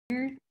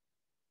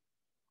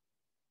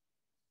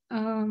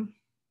Um,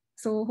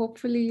 so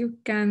hopefully you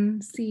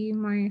can see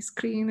my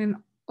screen in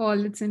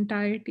all its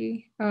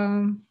entirety.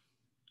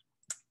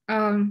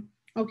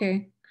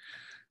 Okay,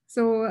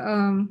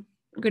 so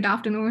good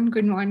afternoon,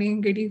 good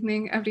morning, good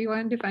evening,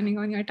 everyone, depending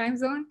on your time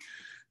zone.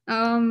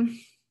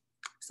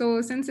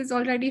 So since it's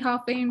already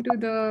halfway into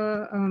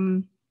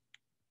the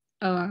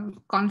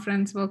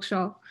conference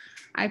workshop,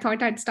 I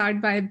thought I'd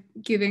start by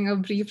giving a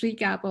brief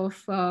recap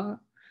of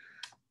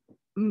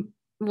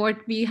what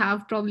we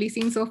have probably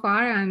seen so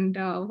far and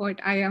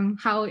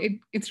how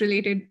it's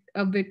related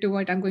a bit to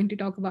what I'm going to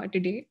talk about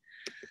today.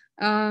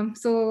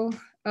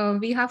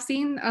 We have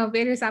seen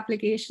various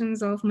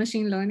applications of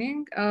machine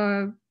learning,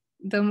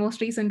 the most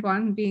recent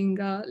one being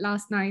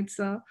last night's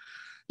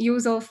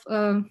use of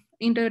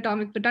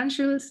interatomic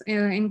potentials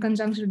in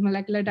conjunction with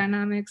molecular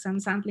dynamics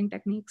and sampling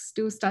techniques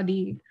to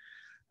study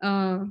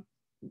a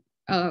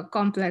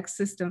complex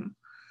system.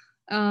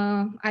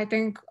 I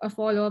think a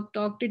follow-up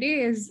talk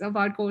today is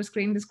about coarse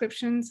grain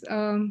descriptions.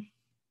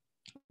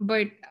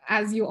 But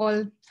as you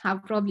all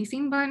have probably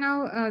seen by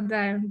now,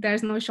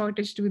 there's no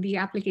shortage to the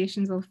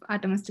applications of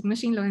atomistic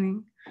machine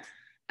learning.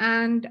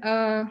 And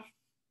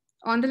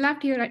on the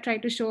left here, I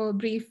tried to show a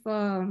brief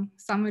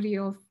summary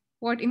of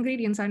what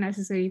ingredients are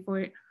necessary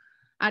for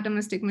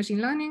atomistic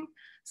machine learning.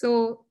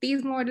 So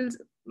these models,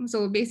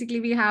 so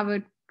basically we have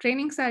a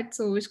training set,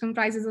 so which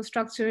comprises of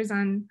structures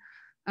and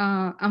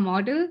a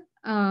model,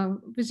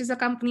 which is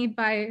accompanied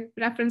by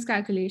reference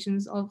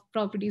calculations of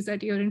properties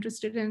that you're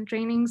interested in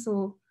training.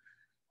 So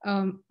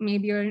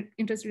maybe you're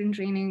interested in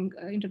training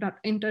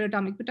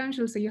interatomic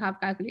potentials, so you have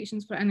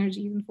calculations for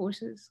energies and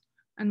forces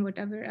and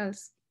whatever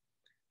else.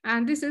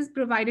 And this is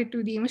provided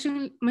to the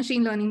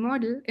machine learning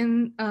model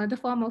in the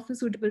form of a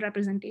suitable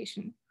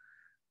representation.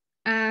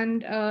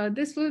 And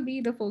this will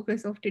be the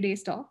focus of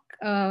today's talk.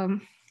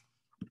 And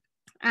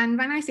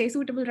when I say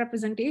suitable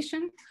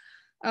representation,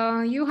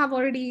 you have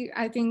already,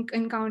 I think,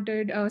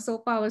 encountered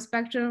SOAP power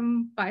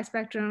spectrum, pi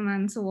spectrum,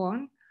 and so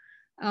on.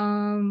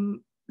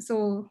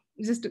 So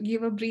just to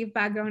give a brief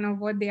background of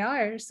what they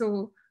are.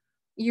 So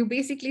you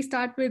basically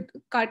start with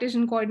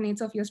Cartesian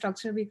coordinates of your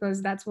structure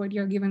because that's what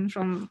you're given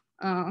from,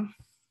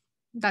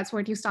 that's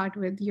what you start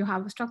with. You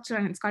have a structure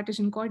and it's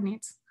Cartesian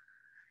coordinates.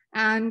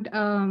 And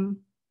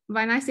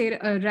when I say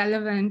a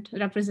relevant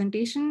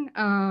representation,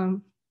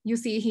 you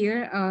see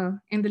here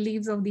in the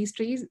leaves of these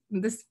trees,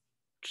 this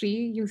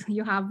tree,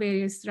 you have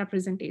various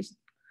representations,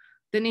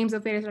 the names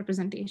of various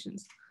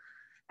representations.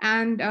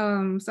 And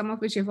some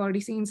of which you've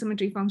already seen: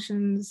 symmetry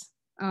functions,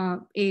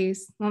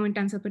 A's, moment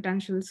tensor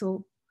potential.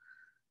 So,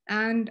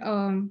 and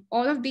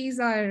all of these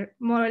are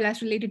more or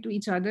less related to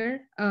each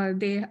other.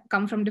 They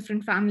come from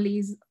different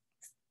families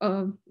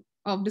of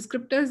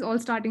descriptors, all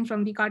starting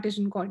from the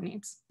Cartesian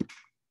coordinates.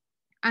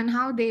 And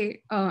how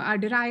they are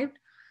derived.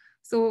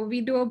 So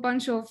we do a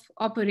bunch of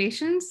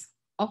operations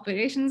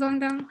on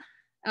them.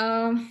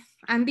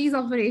 And these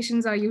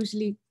operations are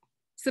usually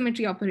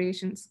symmetry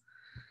operations.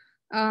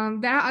 There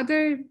are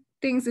other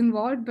things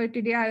involved, but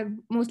today I'll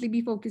mostly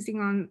be focusing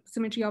on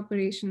symmetry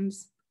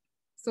operations.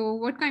 So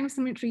what kind of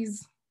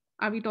symmetries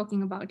are we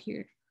talking about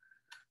here?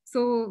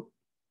 So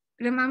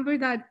remember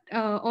that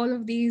all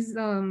of these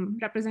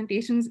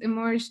representations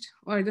emerged,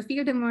 or the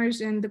field emerged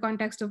in the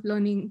context of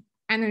learning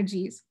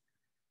energies.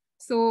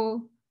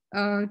 So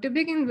to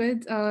begin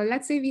with,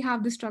 let's say we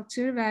have the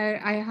structure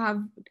where I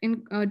have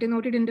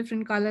denoted in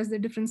different colors the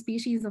different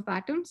species of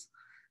atoms.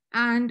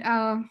 And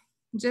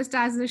just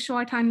as a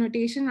shorthand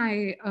notation,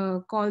 I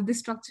call this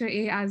structure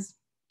A as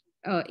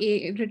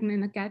A written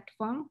in a cat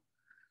form.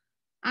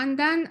 And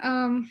then,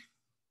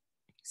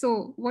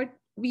 so what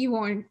we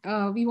want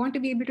to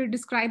be able to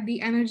describe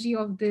the energy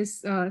of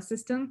this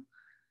system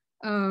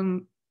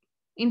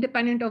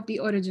independent of the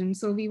origin.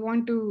 So we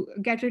want to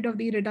get rid of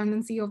the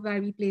redundancy of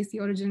where we place the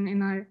origin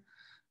in our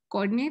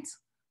coordinates.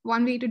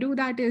 One way to do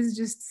that is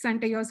just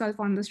center yourself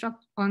on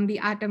the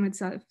atom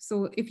itself.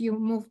 So if you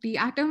move the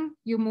atom,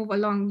 you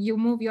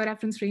move your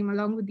reference frame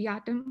along with the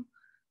atom.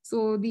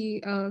 So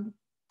the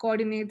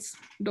coordinates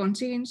don't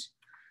change.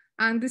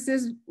 And this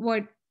is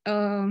what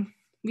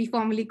we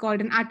formally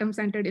called an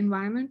atom-centered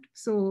environment.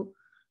 So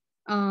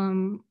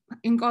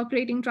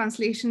incorporating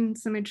translation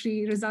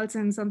symmetry results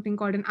in something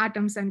called an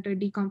atom-centered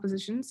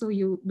decomposition. So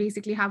you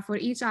basically have for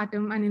each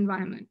atom an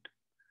environment,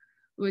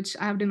 which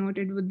I have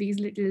denoted with these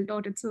little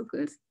dotted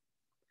circles.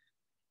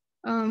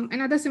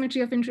 Another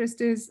symmetry of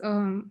interest is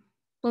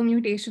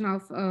permutation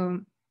of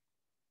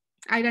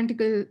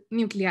identical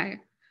nuclei.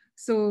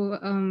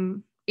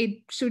 So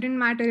it shouldn't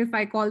matter if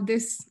I call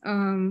this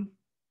A,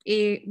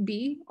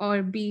 B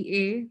or B,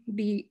 A,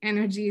 the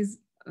energy is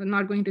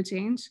not going to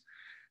change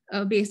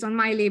based on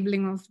my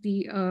labeling of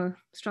the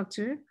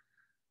structure.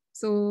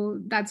 So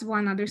that's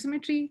one other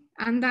symmetry.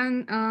 And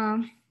then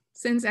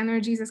since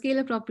energy is a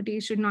scalar property,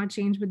 it should not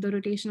change with the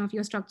rotation of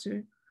your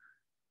structure.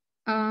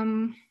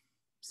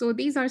 So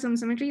these are some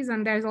symmetries,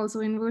 and there's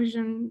also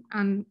inversion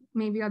and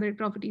maybe other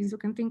properties you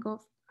can think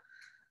of.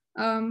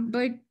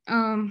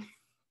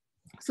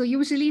 So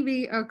usually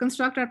we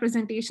construct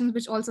representations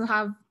which also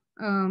have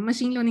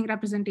machine learning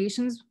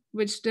representations,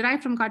 which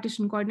derive from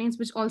Cartesian coordinates,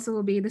 which also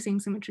obey the same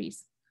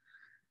symmetries.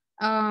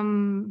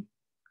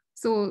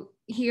 So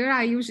here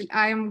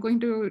I am going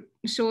to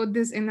show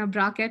this in a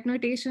bracket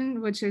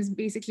notation, which is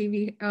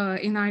basically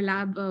in our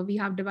lab, we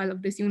have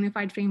developed this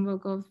unified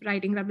framework of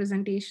writing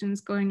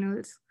representations,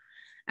 kernels,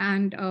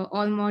 and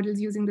all models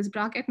using this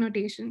bracket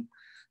notation,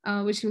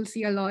 which you'll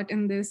see a lot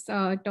in this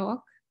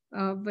talk.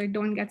 But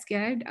don't get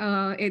scared.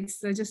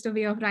 It's just a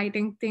way of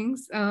writing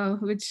things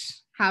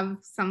which have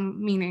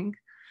some meaning.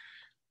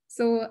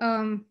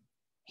 So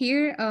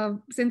here,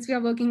 since we are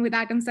working with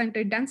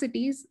atom-centered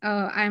densities,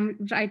 I'm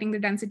writing the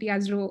density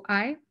as rho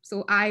I,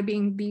 so I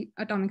being the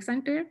atomic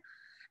center.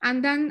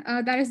 And then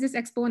there is this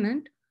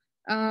exponent,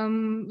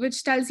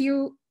 which tells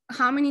you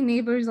how many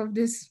neighbors of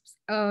this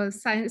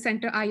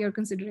center I you're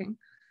considering.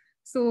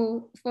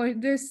 So for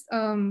this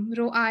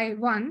rho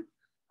I1,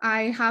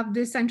 I have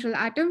this central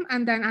atom,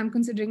 and then I'm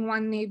considering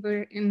one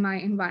neighbor in my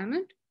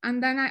environment.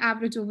 And then I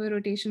average over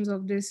rotations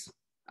of this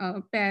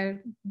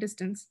pair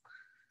distance.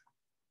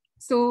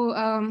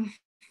 So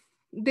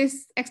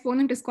this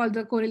exponent is called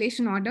the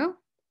correlation order.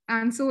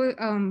 And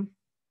so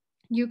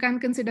you can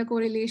consider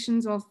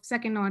correlations of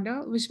second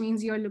order, which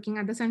means you're looking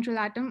at the central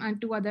atom and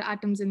two other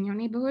atoms in your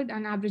neighborhood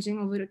and averaging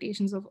over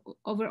rotations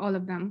over all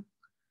of them.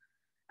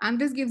 And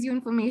this gives you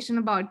information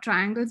about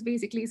triangles,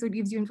 basically. So it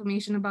gives you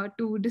information about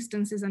two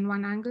distances and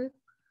one angle.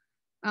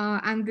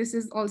 And this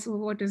is also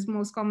what is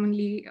most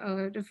commonly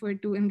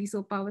referred to in the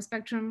SOAP power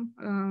spectrum.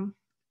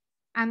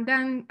 And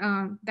then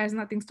there's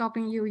nothing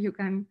stopping you. You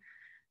can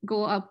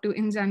go up to,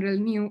 in general,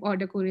 new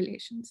order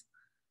correlations.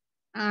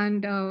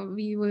 And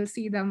we will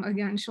see them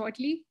again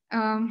shortly.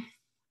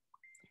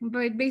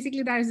 But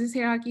basically, there is this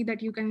hierarchy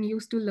that you can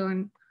use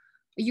to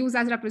use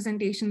as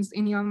representations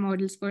in your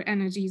models for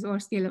energies or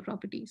scalar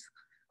properties,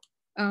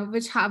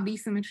 which have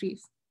these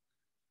symmetries.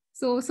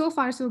 So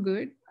far, so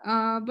good.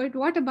 But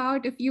what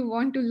about if you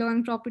want to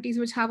learn properties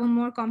which have a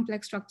more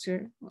complex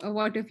structure?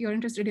 What if you're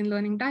interested in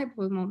learning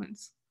dipole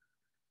moments?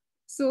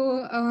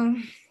 So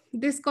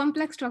this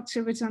complex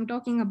structure which I'm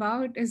talking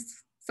about is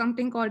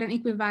something called an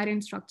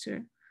equivariant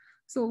structure.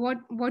 So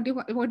what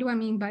do I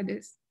mean by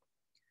this?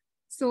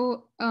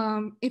 So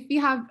if we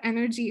have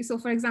energy, so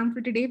for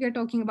example, today we are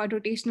talking about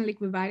rotational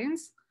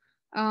equivariance.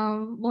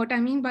 What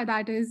I mean by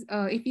that is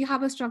if you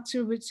have a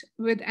structure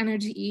with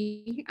energy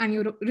E and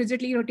you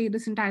rigidly rotate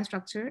this entire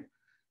structure,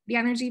 the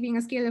energy being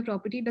a scalar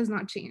property does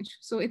not change.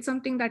 So it's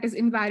something that is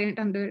invariant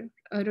under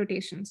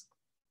rotations.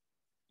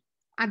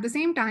 At the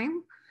same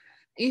time,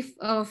 if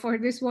for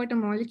this water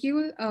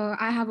molecule,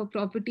 I have a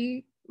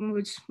property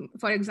which,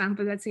 for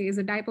example, let's say is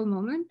a dipole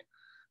moment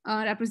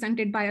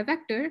represented by a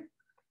vector,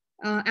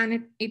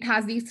 and it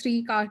has these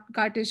three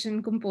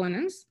Cartesian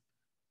components,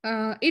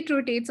 it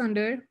rotates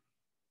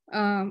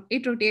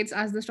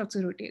as the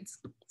structure rotates.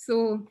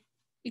 So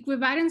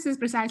equivariance is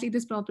precisely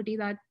this property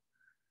that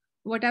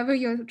whatever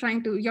your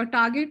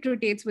target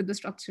rotates with the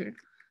structure.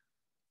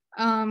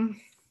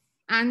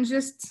 And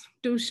just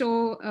to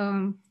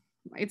show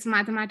its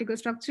mathematical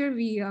structure,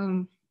 we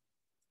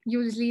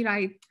usually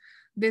write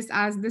this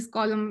as this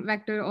column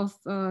vector of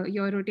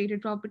your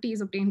rotated property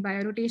is obtained by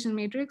a rotation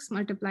matrix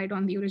multiplied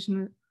on the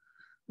original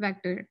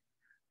vector.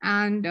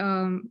 And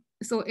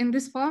so in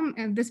this form,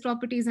 this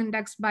property is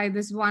indexed by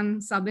this one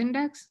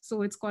subindex.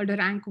 So it's called a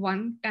rank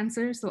 1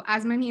 tensor. So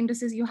as many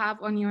indices you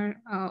have on your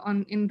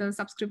in the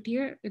subscript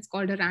here, it's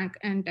called a rank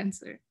n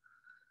tensor.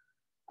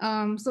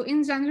 So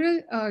in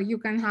general, you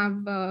can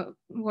have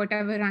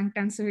whatever rank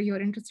tensor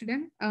you're interested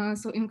in,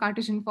 so in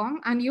Cartesian form,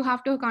 and you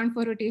have to account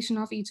for rotation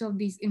of each of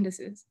these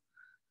indices.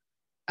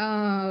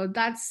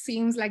 That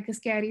seems like a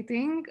scary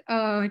thing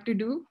to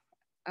do,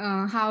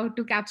 how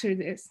to capture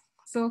this.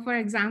 So for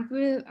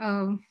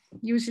example,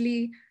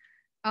 usually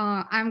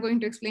I'm going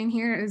to explain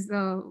here is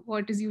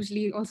what is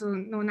usually also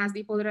known as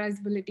the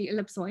polarizability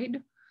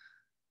ellipsoid.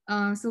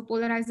 So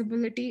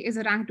polarizability is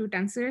a rank 2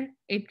 tensor.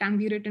 It can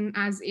be written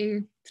as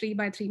a 3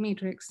 by 3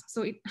 matrix.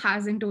 So it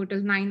has in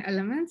total 9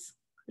 elements,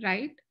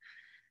 right?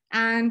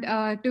 And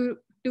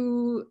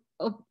to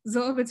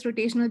observe its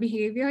rotational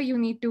behavior, you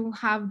need to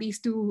have these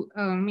two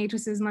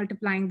matrices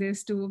multiplying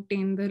this to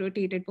obtain the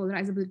rotated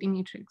polarizability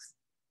matrix.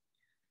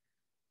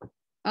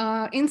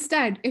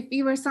 Instead, if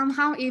we were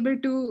somehow able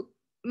to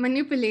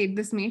manipulate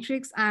this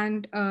matrix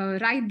and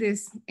write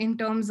this in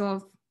terms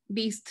of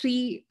these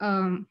three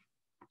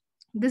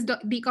this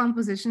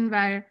decomposition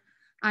where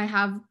I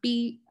have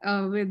P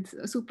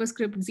with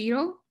superscript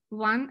 0,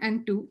 1,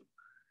 and 2.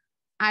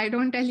 I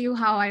don't tell you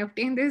how I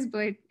obtained this,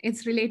 but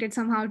it's related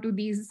somehow to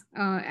these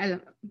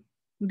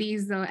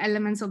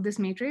elements of this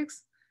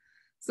matrix.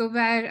 So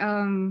where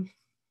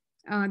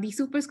the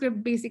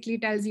superscript basically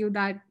tells you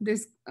that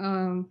this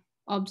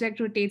object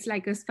rotates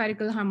like a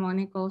spherical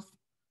harmonic of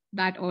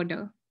that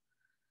order.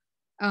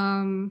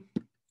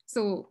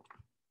 So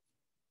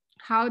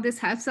how this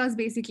helps us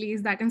basically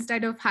is that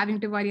instead of having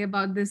to worry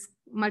about this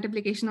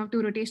multiplication of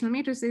two rotational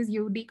matrices,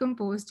 you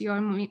decomposed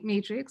your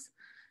matrix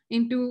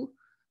into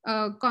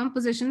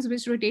compositions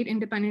which rotate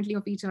independently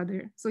of each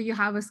other. So you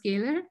have a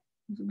scalar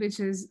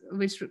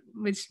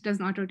which does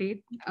not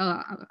rotate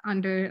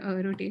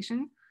under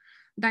rotation.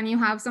 Then you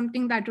have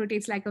something that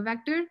rotates like a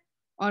vector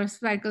or a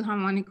spherical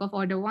harmonic of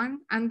order 1.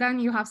 And then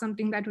you have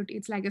something that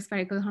rotates like a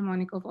spherical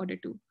harmonic of order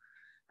 2.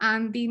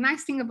 And the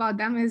nice thing about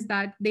them is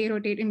that they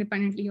rotate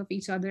independently of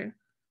each other.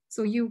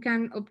 So you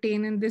can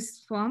obtain in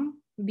this form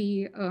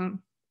the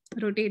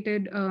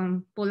rotated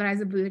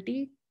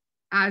polarizability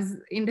as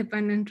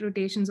independent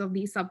rotations of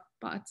these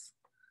subparts.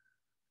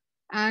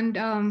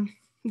 And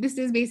this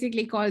is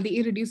basically called the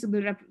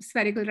irreducible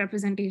spherical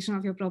representation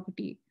of your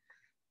property,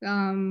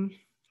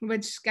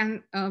 which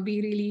can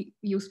be really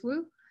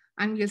useful,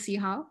 and we'll see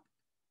how.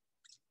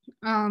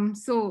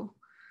 So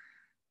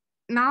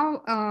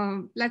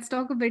now let's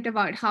talk a bit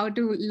about how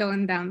to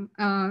learn them.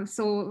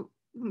 So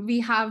we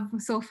have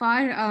so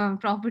far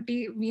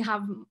property, we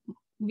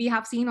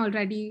have seen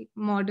already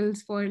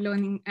models for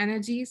learning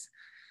energies,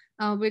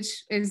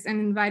 which is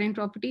an invariant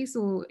property,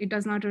 so it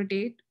does not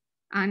rotate.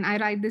 And I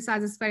write this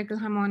as a spherical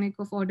harmonic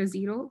of order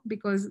 0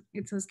 because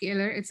it's a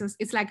scalar.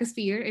 It's like a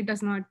sphere. It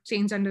does not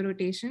change under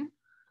rotation.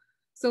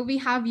 So we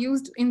have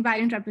used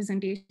invariant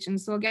representation.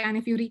 So again,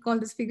 if you recall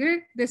this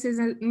figure, this is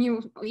a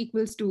mu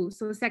equals 2.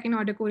 So second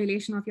order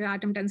correlation of your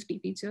atom density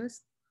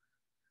features.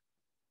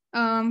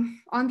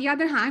 On the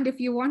other hand, if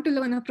you want to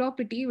learn a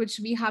property, which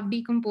we have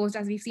decomposed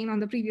as we've seen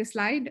on the previous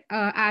slide,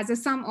 as a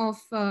sum of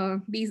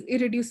these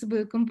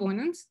irreducible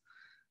components,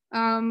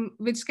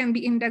 which can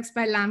be indexed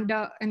by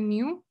lambda and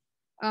mu.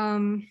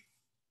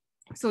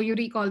 So you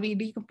recall we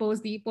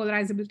decompose the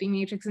polarizability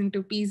matrix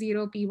into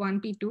P0, P1,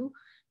 P2.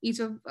 Each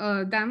of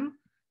them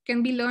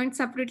can be learned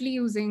separately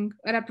using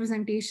a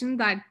representation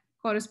that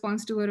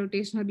corresponds to a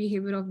rotational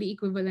behavior of the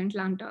equivalent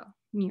lambda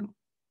mu.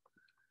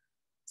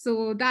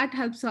 So that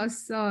helps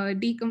us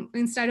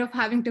instead of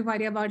having to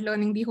worry about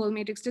learning the whole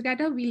matrix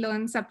together, we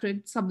learn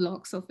separate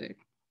subblocks of it.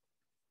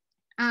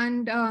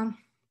 And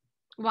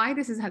why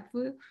this is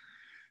helpful?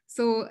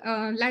 So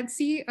let's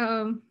see.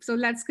 So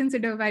let's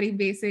consider a very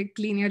basic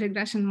linear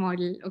regression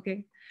model.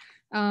 Okay.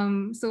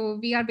 So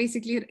we are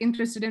basically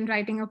interested in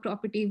writing a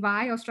property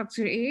y of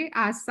structure A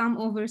as sum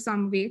over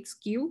some weights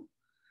q,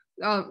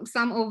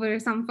 sum over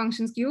some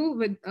functions q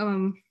with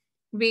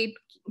weight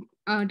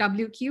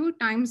wq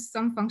times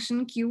some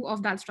function q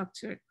of that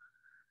structure.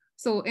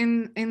 So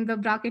in the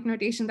bracket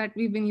notation that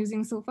we've been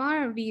using so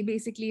far, we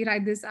basically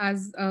write this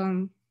as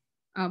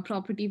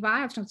property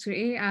y of structure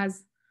A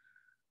as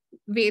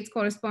weights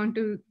correspond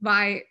to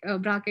y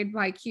bracket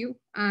yq,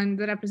 and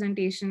the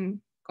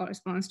representation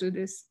corresponds to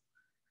this.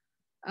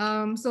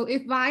 So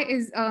if y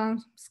is a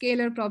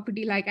scalar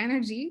property like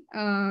energy,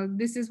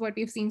 this is what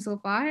we've seen so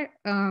far.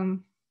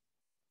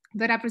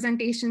 The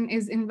representation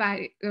is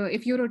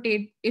if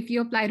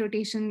you apply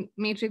rotation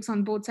matrix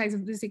on both sides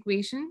of this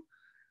equation,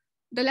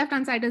 the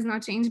left-hand side does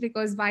not change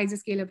because y is a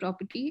scalar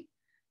property.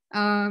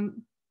 The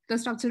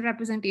structural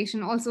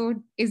representation also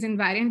is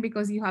invariant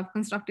because you have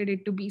constructed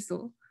it to be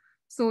so.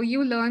 So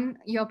you learn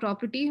your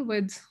property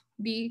with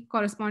the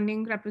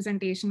corresponding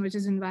representation, which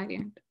is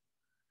invariant.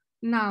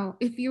 Now,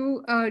 if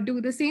you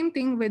do the same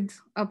thing with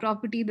a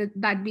property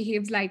that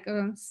behaves like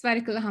a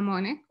spherical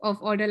harmonic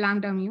of order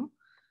lambda mu,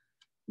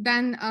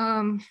 then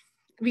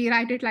we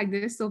write it like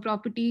this. So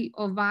property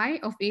of y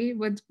of A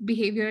with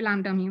behavior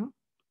lambda mu.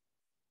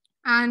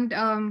 And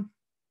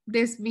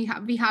this we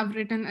have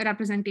written a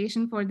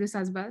representation for this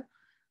as well.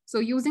 So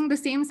using the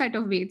same set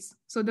of weights.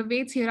 So the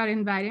weights here are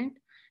invariant.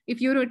 If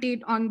you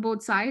rotate on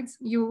both sides,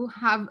 you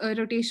have a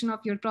rotation of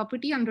your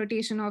property and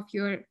rotation of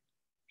your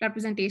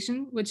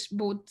representation, which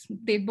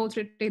they both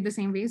rotate the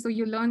same way. So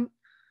you learn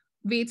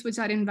weights which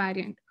are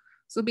invariant.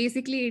 So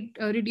basically it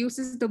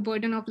reduces the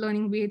burden of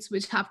learning weights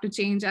which have to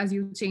change as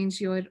you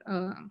change your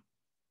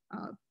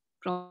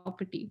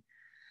property.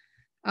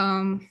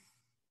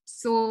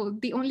 So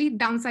the only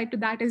downside to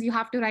that is you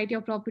have to write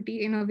your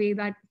property in a way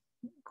that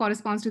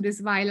corresponds to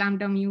this y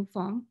lambda mu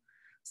form.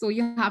 So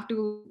you have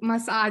to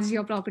massage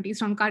your properties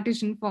from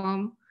Cartesian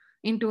form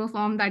into a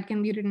form that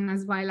can be written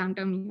as y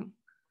lambda mu.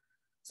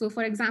 So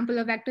for example,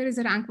 a vector is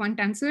a rank 1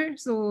 tensor.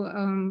 So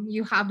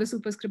you have the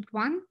superscript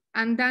 1,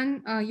 and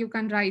then you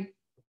can write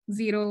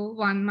 0,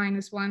 1,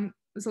 minus 1.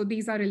 So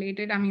these are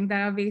related. I mean,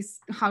 there are ways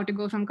how to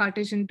go from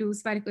Cartesian to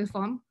spherical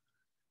form,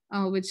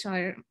 which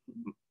are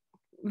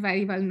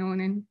very well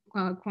known in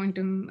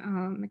quantum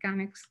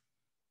mechanics.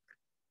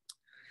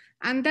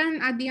 And then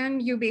at the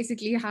end, you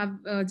basically have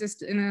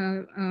just in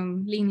a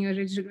linear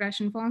ridge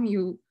regression form,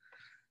 you're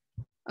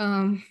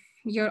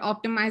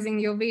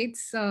optimizing your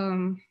weights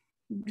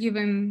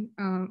given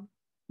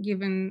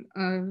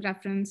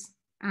reference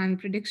and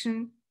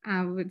prediction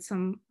with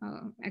some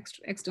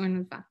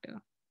external factor.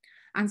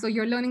 And so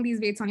you're learning these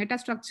weights on your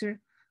test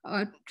structure,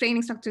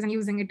 training structures, and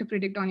using it to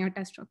predict on your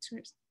test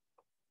structures.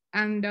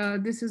 And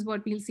this is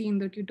what we'll see in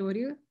the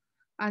tutorial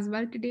as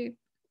well today.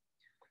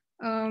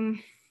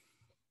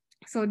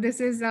 So this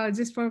is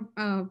just for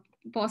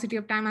paucity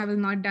of time. I will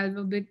not delve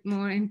a bit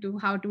more into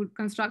how to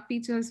construct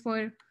features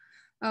for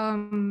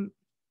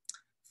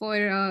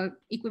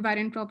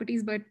equivariant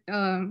properties, but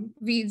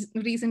we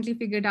recently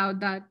figured out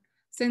that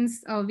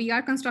since we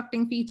are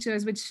constructing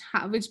features which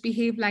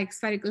behave like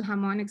spherical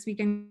harmonics, we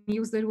can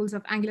use the rules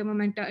of angular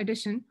momenta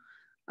addition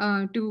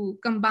to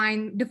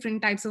combine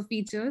different types of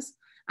features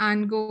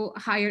and go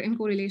higher in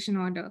correlation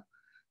order.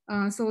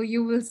 So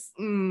you will,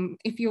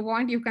 if you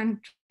want, you can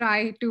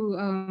try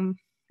to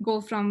go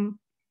from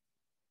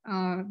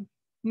uh,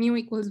 mu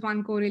equals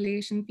 1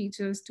 correlation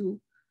features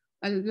to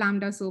a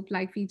lambda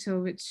SOAP-like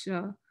feature, which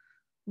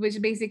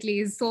basically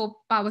is SOAP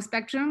power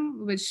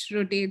spectrum, which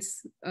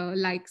rotates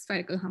like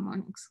spherical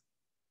harmonics.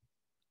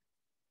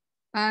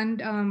 And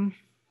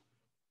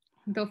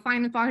the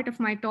final part of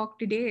my talk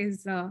today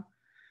is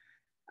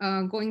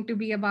going to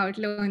be about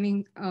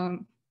learning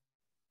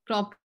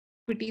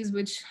properties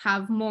which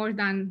have more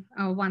than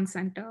one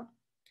center.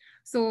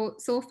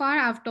 So far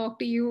I've talked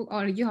to you,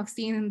 or you have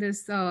seen in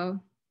this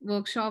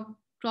workshop,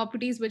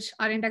 properties which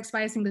are indexed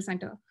by a single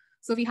center.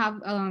 So we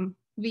have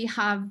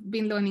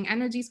been learning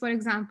energies, for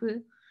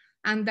example,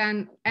 and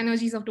then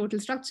energies of total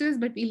structures,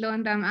 but we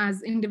learn them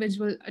as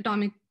individual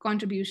atomic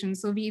contributions.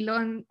 So we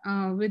learn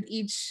with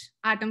each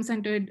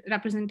atom-centered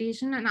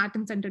representation and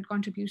atom-centered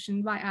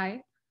contribution by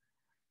I.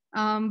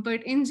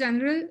 But in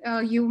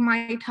general, you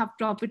might have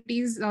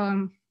properties,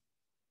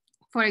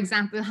 for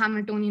example,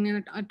 Hamiltonian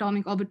and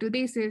atomic orbital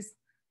bases,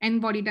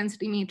 n-body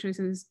density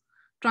matrices,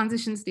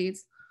 transition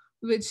states,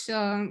 which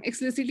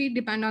explicitly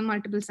depend on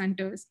multiple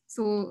centers.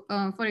 So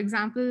for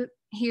example,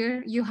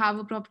 here you have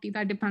a property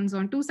that depends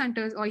on 2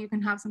 centers, or you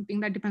can have something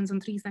that depends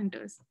on 3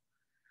 centers.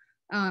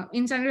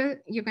 In general,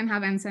 you can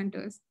have n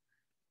centers.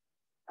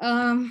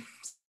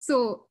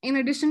 So in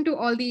addition to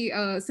all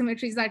the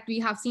symmetries that we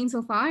have seen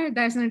so far,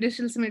 there's an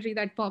additional symmetry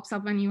that pops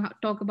up when you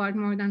talk about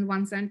more than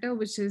 1 center,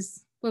 which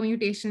is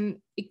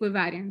permutation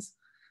equivariance.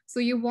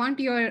 So you want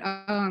your,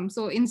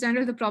 so in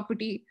general, the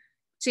property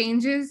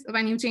changes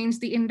when you change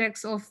the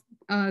index of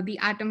the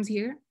atoms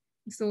here.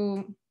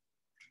 So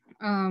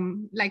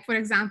like, for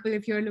example,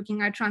 if you're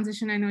looking at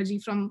transition energy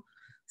from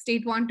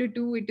state 1 to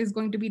 2, it is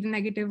going to be the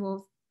negative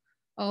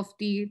of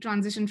the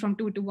transition from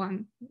 2 to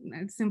 1.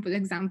 That's a simple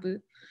example.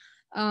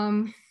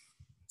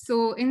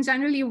 So in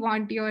general, you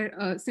want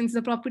your, since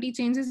the property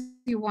changes,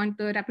 you want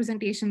the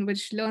representation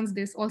which learns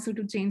this also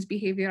to change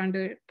behavior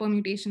under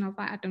permutation of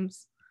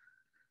atoms.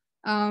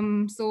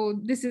 So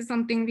this is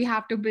something we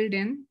have to build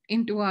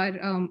into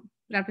our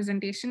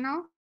representation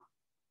now.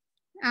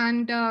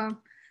 And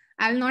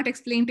I'll not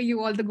explain to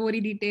you all the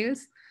gory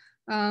details,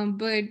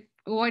 but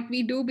what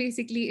we do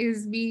basically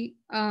is we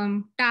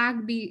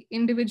tag the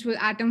individual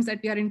atoms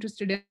that we are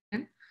interested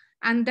in,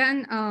 and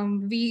then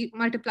we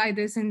multiply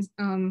this. And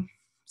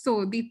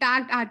so the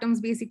tagged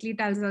atoms basically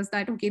tells us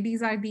that, okay,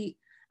 these are the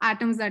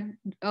atoms that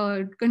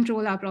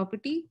control our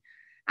property.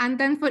 And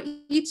then for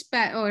each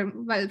pair, or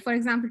well, for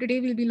example, today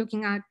we'll be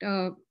looking at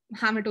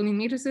Hamiltonian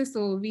matrices.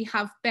 So we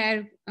have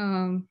pair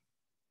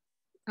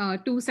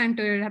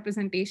 2-center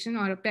representation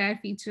or a pair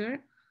feature.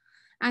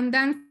 And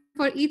then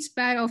for each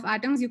pair of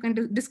atoms, you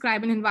can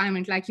describe an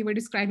environment like you were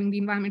describing the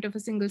environment of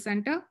a single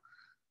center.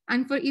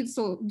 And for each,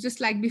 so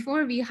just like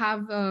before, we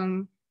have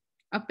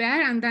a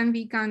pair, and then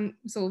we can,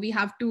 so we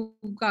have 2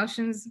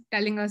 Gaussians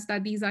telling us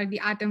that these are the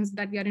atoms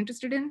that we are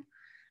interested in.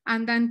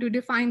 And then to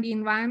define the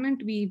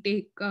environment, we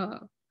take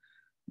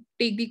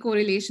the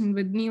correlation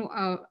with new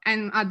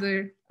and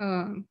other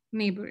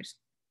neighbors.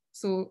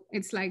 So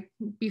it's like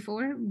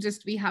before,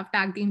 just we have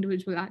tagged the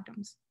individual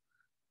atoms.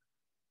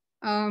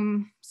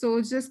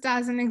 So just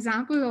as an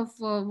example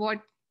of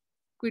what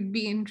could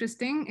be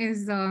interesting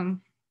is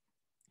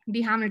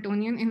the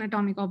Hamiltonian in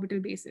atomic orbital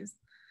bases.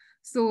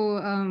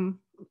 So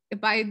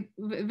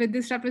with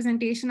this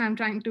representation, I'm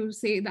trying to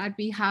say that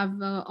we have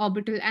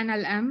orbital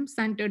NLM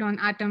centered on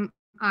atom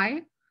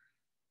I,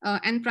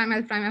 N prime,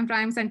 L prime, M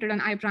prime centered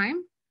on I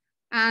prime.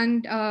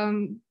 And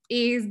A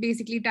is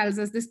basically tells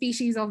us the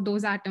species of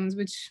those atoms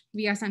which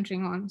we are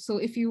centering on. So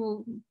if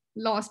you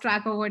lost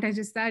track of what I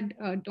just said,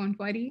 don't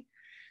worry.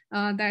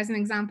 There's an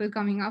example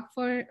coming up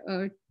for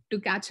to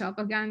catch up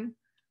again.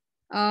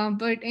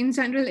 But in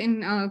general,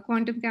 in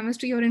quantum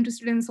chemistry, you're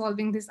interested in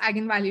solving this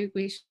eigenvalue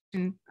equation,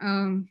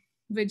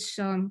 which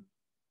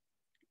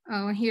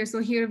here, so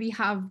here we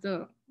have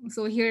the,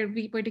 so here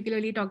we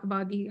particularly talk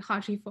about the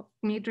Hartree-Fock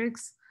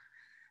matrix,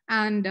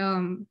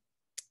 and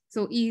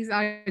so E's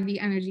are the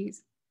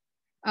energies.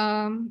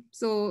 In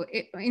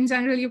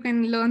general, you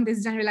can learn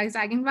this generalized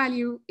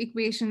eigenvalue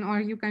equation,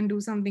 or you can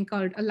do something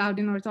called a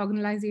Loudon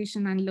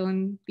orthogonalization and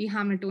learn the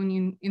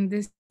Hamiltonian in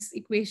this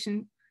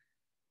equation.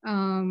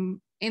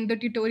 In the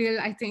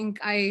tutorial, I think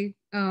I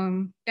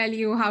tell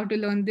you how to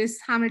learn this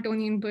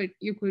Hamiltonian, but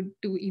you could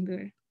do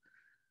either.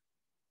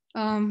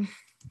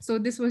 So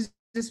this was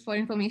just for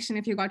information.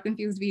 If you got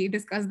confused, we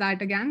discuss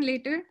that again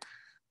later.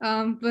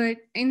 But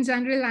in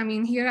general, I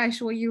mean, here I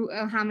show you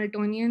a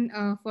Hamiltonian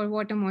for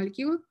water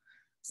molecule.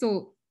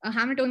 So a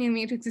Hamiltonian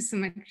matrix is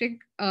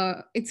symmetric.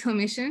 It's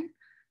Hermitian.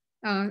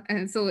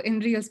 And so in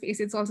real space,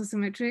 it's also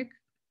symmetric.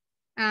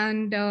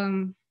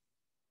 And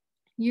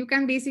you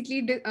can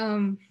basically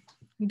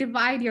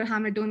divide your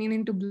Hamiltonian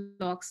into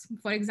blocks.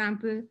 For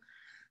example,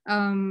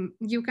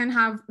 You can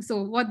have,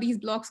 so what these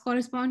blocks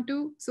correspond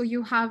to. So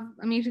you have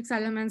matrix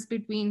elements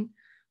between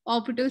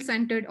orbitals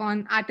centered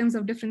on atoms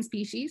of different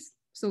species.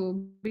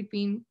 So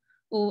between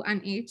O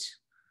and H.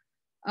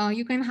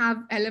 You can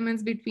have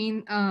elements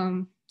between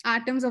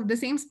atoms of the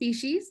same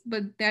species,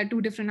 but they're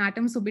two different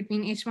atoms. So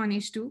between H1,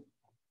 H2.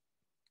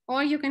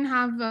 Or you can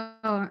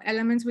have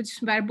elements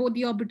where both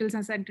the orbitals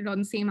are centered on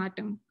the same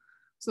atom.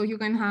 So you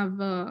can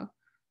have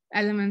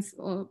elements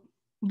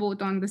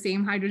both on the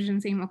same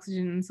hydrogen, same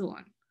oxygen, and so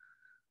on.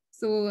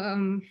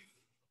 So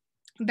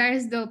there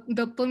is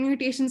the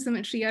permutation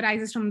symmetry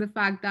arises from the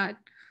fact that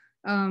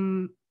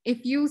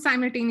if you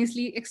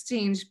simultaneously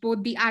exchange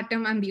both the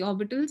atom and the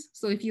orbitals,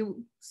 so if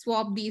you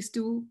swap these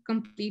two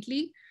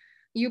completely,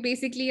 you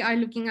basically are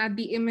looking at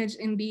the image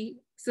in the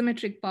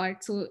symmetric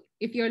part. So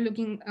if you're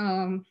looking,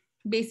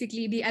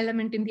 basically the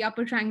element in the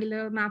upper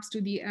triangular maps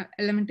to the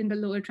element in the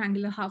lower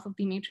triangular half of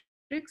the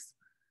matrix.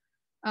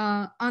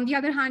 On the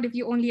other hand, if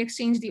you only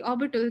exchange the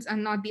orbitals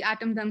and not the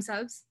atom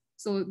themselves,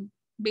 so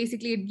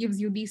basically it gives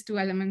you these two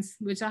elements,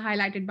 which are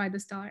highlighted by the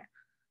star.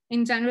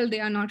 In general, they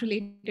are not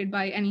related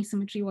by any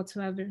symmetry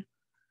whatsoever.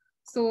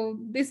 So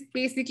this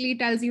basically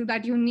tells you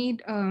that you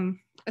need a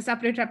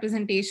separate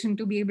representation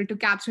to be able to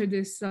capture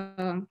this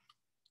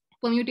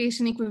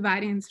permutation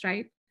equivariance,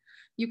 right?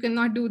 You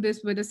cannot do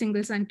this with a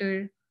single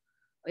center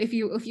if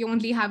you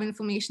only have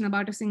information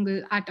about a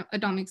single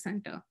atomic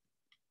center.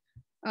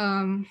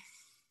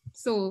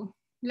 So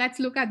let's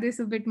look at this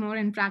a bit more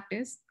in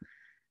practice.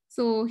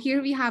 So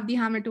here we have the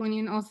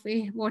Hamiltonian of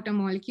a water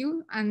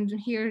molecule. And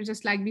here,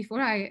 just like before,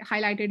 I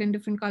highlighted in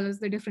different colors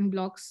the different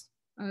blocks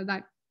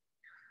that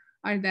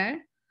are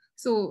there.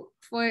 So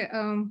for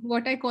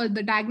what I call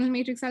the diagonal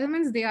matrix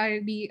elements, they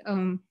are the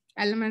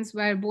elements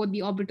where both the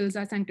orbitals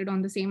are centered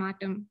on the same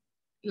atom,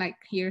 like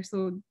here.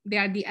 So they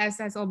are the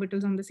SS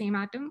orbitals on the same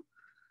atom.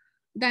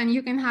 Then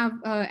you can have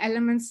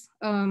elements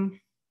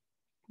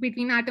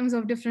between atoms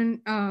of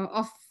different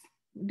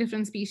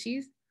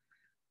species.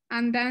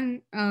 And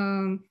then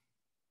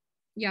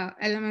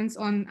elements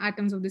on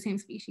atoms of the same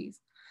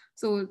species.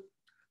 So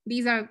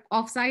these are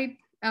offside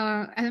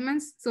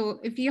elements.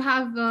 So if you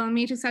have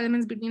matrix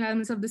elements between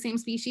elements of the same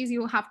species,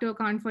 you have to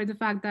account for the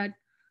fact that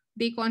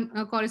they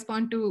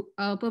correspond to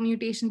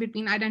permutation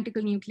between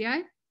identical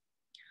nuclei,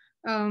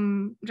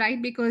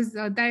 right? Because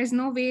there is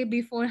no way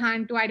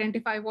beforehand to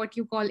identify what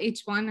you call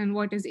H1 and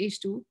what is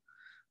H2.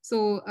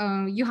 So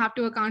you have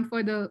to account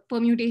for the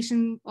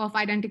permutation of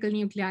identical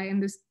nuclei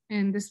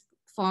in this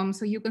form.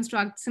 So you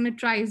construct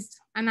symmetrized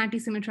and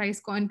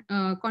anti-symmetrized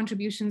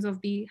contributions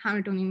of the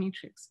Hamiltonian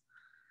matrix.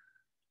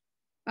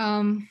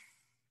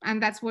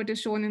 And that's what is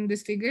shown in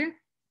this figure.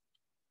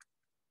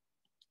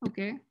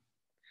 Okay.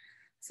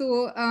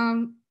 So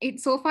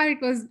so far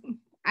it was,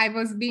 I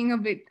was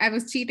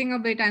cheating a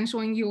bit and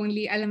showing you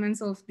only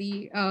elements of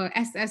the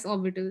SS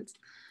orbitals.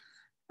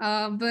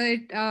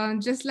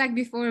 But just like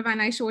before,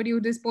 when I showed you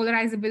this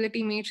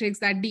polarizability matrix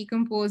that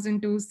decomposed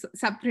into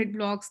separate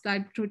blocks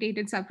that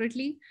rotated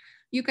separately,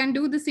 you can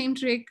do the same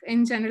trick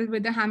in general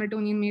with the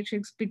Hamiltonian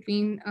matrix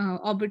between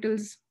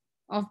orbitals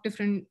of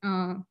different,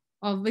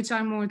 of which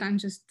are more than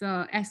just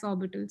S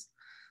orbitals.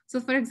 So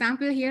for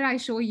example, here I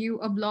show you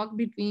a block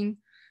between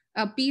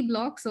a P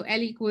block, so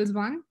L equals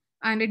 1,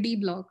 and a D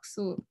block.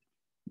 So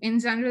in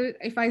general,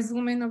 if I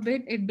zoom in a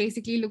bit, it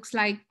basically looks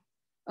like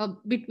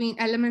between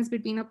elements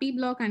between a P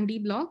block and D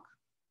block.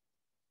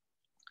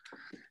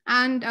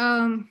 And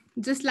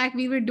just like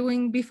we were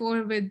doing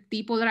before with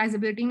the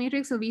polarizability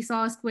matrix, so we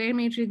saw a square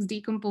matrix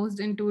decomposed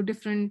into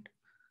different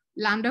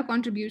lambda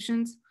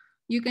contributions.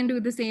 You can do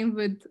the same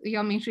with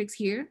your matrix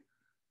here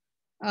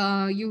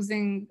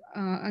using,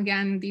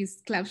 again,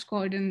 these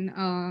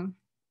Clebsch-Gordon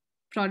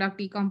product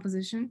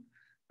decomposition.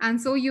 And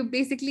so you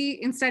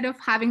basically, instead of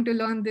having to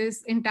learn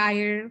this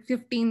entire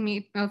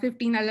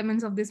 15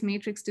 elements of this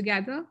matrix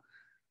together,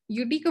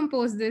 you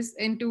decompose this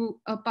into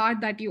a part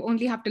that you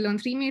only have to learn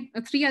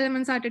three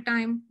elements at a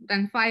time,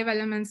 then 5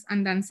 elements,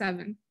 and then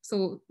 7.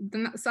 So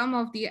the sum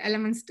of the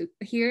elements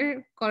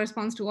here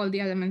corresponds to all the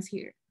elements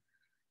here.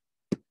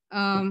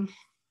 And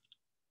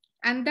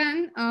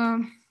then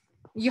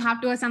you have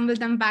to assemble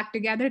them back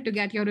together to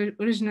get your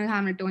original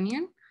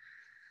Hamiltonian.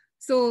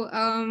 So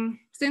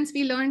since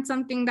we learned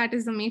something that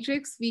is a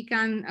matrix, we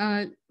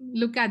can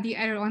look at the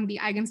error on the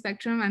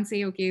eigenspectrum and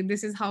say, okay,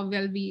 this is how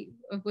well we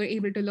were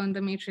able to learn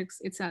the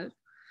matrix itself.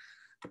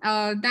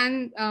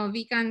 Then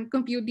we can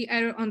compute the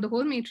error on the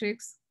whole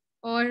matrix,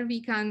 or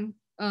we can,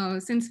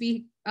 since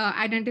we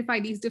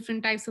identify these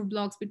different types of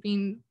blocks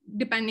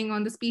depending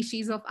on the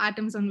species of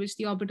atoms on which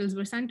the orbitals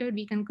were centered,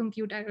 we can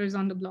compute errors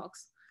on the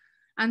blocks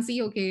and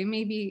see, okay,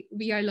 maybe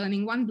we are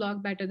learning one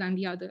block better than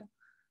the other.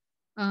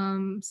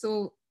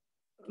 So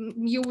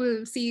you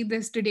will see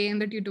this today in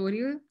the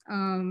tutorial.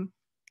 And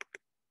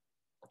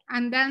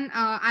then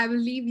I will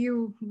leave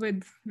you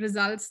with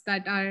results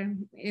that are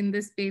in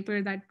this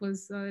paper that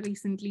was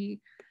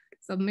recently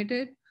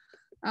submitted.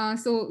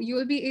 So you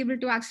will be able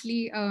to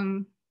actually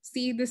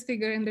see this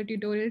figure in the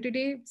tutorial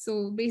today.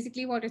 So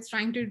basically what it's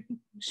trying to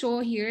show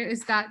here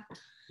is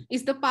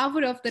the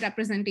power of the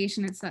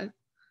representation itself.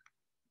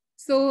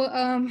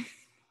 So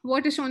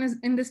what is shown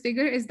in this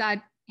figure is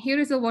that here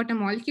is a water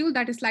molecule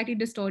that is slightly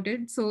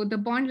distorted. So the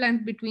bond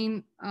length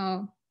between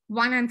 1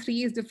 and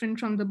 3 is different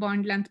from the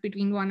bond length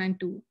between 1 and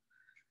 2.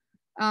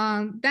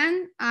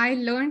 Then I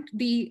learned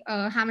the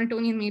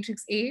Hamiltonian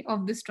matrix A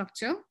of this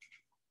structure.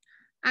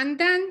 And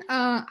then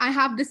I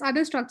have this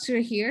other structure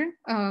here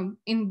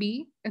in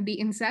B, the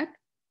inset.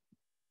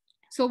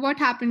 So what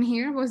happened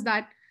here was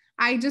that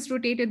I just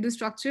rotated the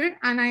structure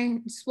and I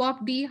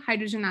swapped the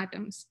hydrogen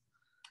atoms.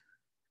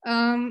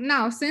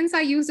 Now, since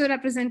I used a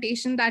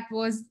representation that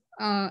was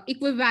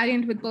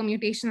equivariant with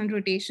permutation and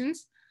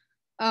rotations,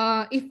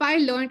 if I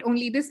learned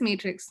only this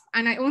matrix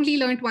and I only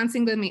learned one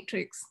single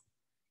matrix,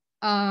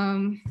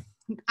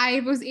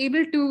 I was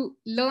able to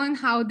learn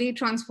how they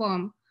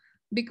transform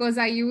because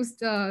I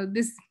used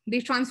they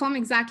transform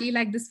exactly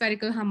like the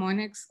spherical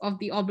harmonics of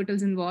the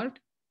orbitals involved,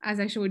 as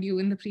I showed you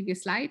in the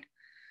previous slide.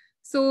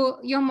 So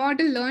your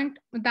model learned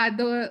that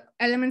the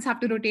elements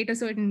have to rotate a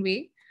certain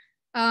way.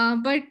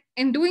 But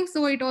in doing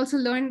so, it also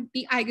learned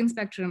the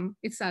eigenspectrum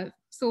itself.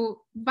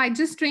 So by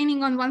just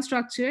training on one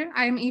structure,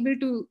 I am able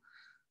to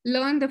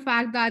learn the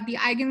fact that the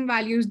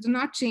eigenvalues do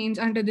not change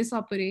under this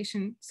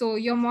operation. So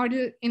your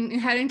model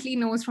inherently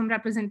knows from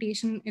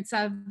representation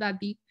itself that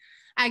the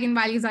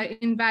eigenvalues are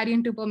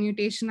invariant to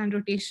permutation and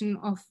rotation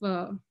of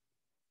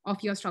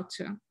your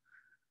structure.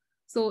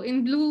 So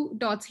in blue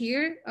dots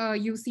here,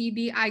 you see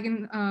the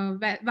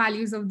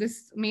eigenvalues of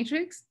this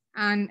matrix.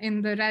 And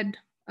in the red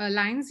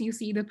lines, you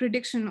see the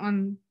prediction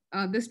on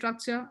this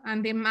structure,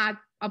 and they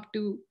map up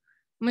to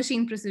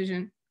machine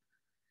precision.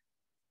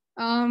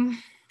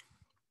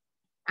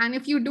 And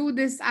if you do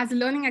this as a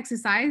learning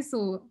exercise,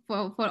 so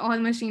for all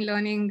machine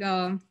learning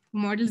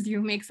models,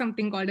 you make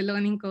something called a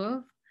learning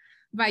curve,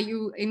 where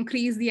you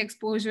increase the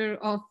exposure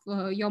of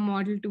your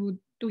model to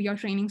your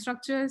training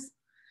structures.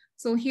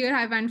 So here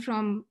I went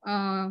from,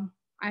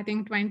 I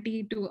think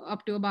 20 to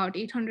up to about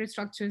 800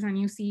 structures, and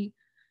you see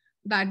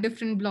that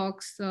different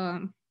blocks,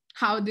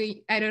 how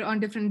the error on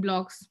different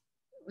blocks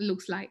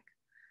looks like.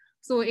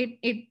 So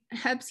it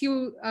helps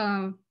you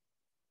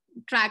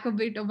track a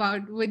bit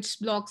about which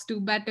blocks do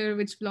better,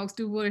 which blocks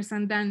do worse,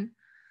 and then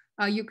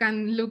you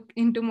can look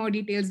into more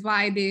details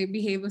why they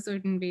behave a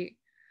certain way.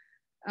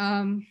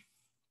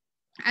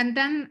 And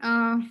then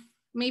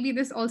maybe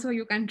this also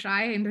you can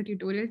try in the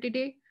tutorial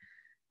today.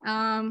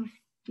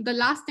 The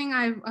last thing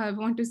I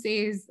want to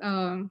say is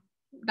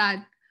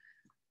that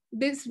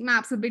this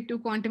maps a bit to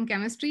quantum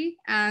chemistry,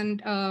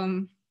 and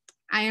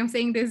I am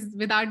saying this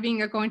without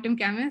being a quantum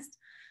chemist,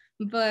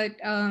 but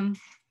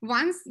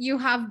once you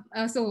have,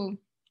 so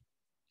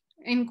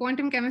in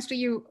quantum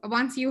chemistry,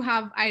 once you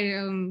have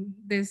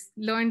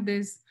learned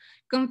this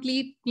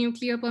complete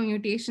nuclear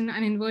permutation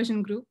and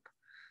inversion group,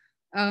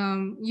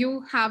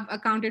 you have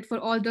accounted for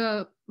all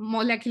the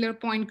molecular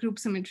point group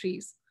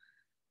symmetries.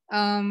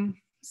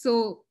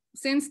 So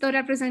since the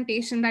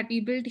representation that we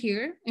built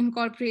here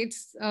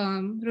incorporates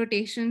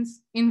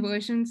rotations,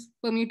 inversions,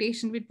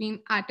 permutation between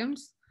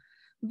atoms,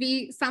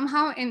 we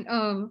somehow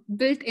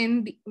built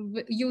in,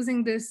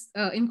 using this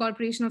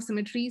incorporation of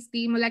symmetries,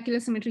 the molecular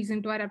symmetries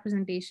into our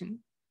representation.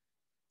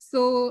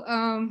 So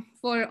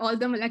for all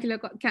the molecular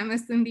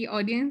chemists in the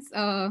audience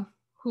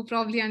who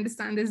probably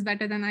understand this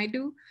better than I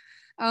do,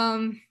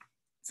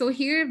 so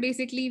here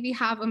basically we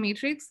have a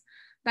matrix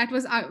that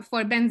was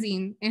for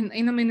benzene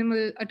in a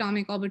minimal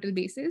atomic orbital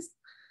basis.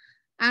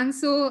 And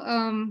so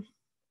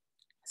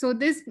so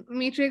this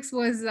matrix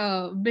was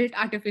built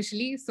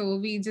artificially. So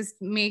we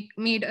just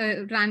made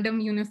a random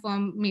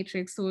uniform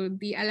matrix. So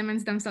the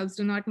elements themselves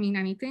do not mean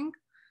anything.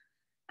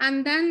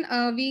 And then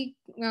we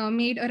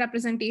made a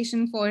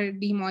representation for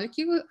the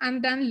molecule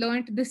and then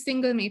learned the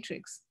single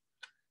matrix.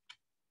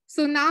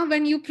 So now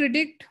when you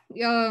predict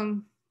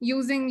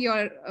using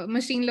your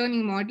machine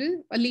learning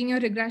model, a linear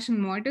regression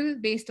model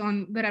based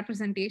on the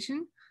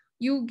representation,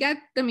 you get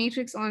the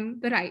matrix on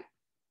the right.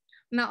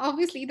 Now,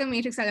 obviously, the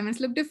matrix elements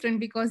look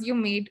different because you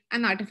made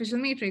an artificial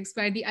matrix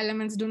where the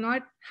elements do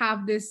not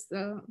have this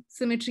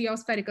symmetry of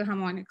spherical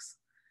harmonics.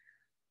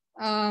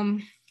 But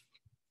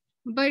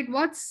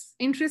what's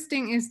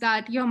interesting is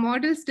that your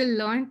model still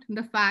learned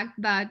the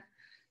fact that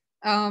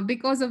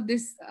because of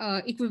this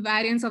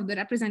equivariance of the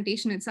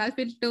representation itself,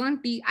 it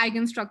learned the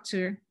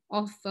eigenstructure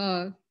of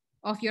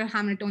your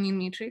Hamiltonian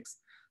matrix.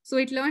 So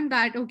it learned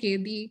that, okay,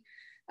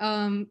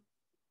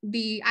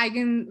 the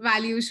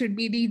eigenvalues should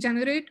be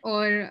degenerate,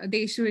 or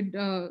they should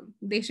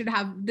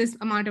have this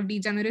amount of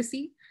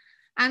degeneracy.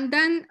 And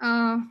then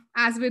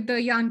as with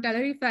the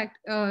Jahn-Teller effect,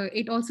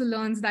 it also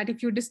learns that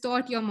if you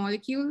distort your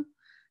molecule,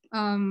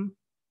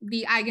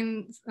 the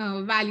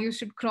eigenvalues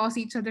should cross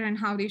each other and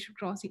how they should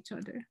cross each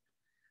other.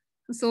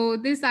 So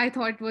this I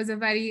thought was a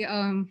very,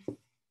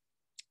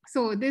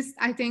 so this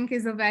I think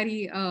is a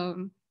very,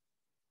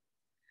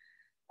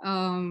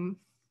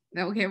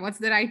 okay, what's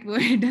the right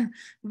word?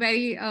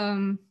 Very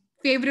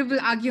favorable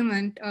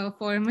argument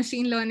for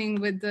machine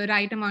learning with the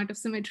right amount of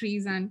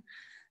symmetries. And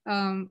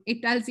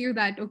it tells you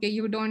that, okay,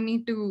 you don't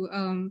need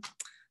to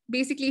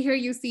basically here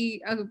you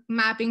see a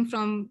mapping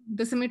from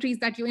the symmetries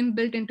that you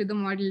inbuilt into the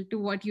model to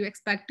what you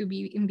expect to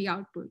be in the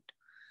output.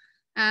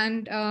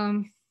 And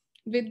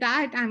with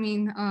that, I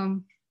mean,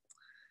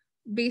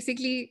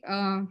 basically,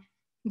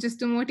 just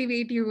to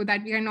motivate you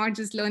that we are not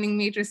just learning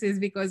matrices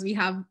because we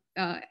have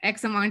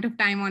X amount of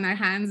time on our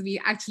hands. We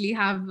actually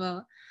have,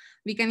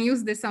 we can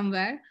use this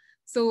somewhere.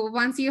 So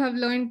once you have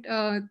learned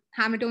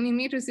Hamiltonian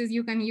matrices,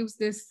 you can use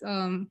this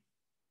to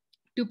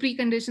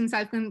precondition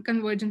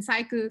self-convergent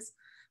cycles.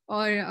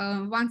 Or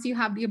once you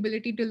have the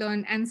ability to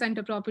learn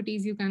n-center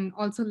properties, you can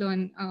also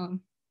learn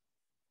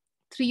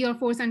 3 or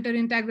 4 center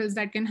integrals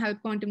that can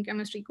help quantum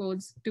chemistry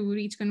codes to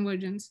reach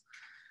convergence.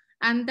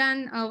 And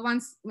then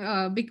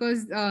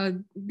because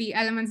the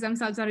elements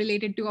themselves are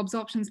related to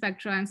absorption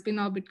spectra and spin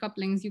orbit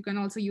couplings, you can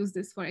also use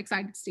this for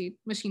excited state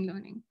machine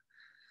learning.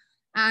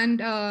 And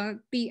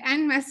the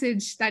end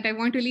message that I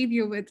want to leave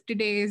you with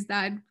today is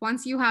that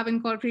once you have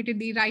incorporated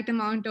the right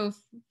amount of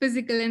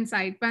physical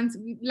insight, once,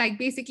 like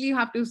basically you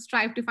have to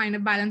strive to find a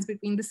balance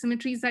between the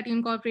symmetries that you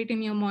incorporate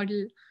in your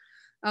model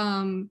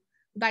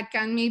that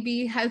can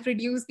maybe help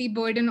reduce the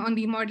burden on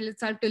the model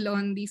itself to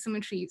learn these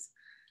symmetries.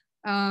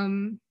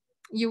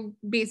 You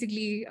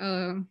basically,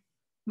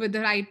 with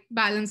the right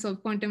balance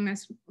of quantum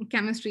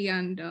chemistry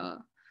and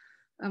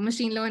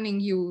machine learning,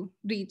 you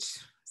reach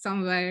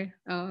somewhere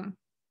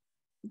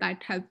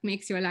that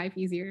makes your life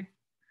easier.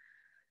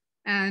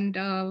 And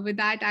with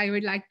that, I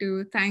would like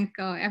to thank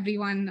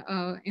everyone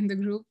in the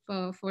group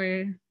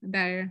for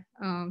their,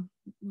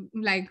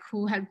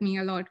 who helped me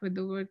a lot with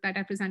the work that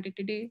I presented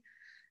today,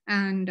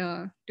 and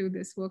to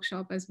this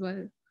workshop as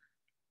well.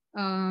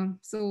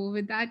 So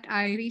with that,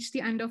 I reached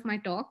the end of my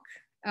talk.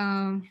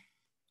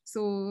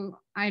 So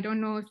I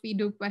don't know if we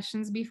do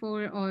questions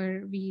before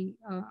or we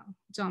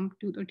jump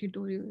to the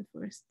tutorial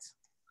first.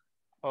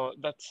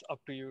 That's up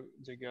to you,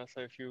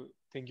 Jigyasa, if you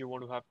think you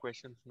want to have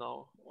questions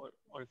now,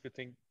 or if you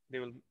think they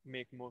will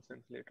make more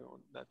sense later on.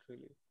 That's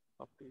really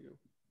up to you.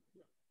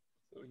 Yeah.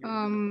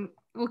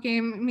 So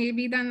okay,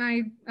 maybe then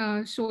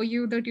I show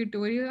you the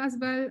tutorial as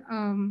well.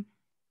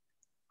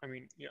 I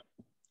mean, yeah.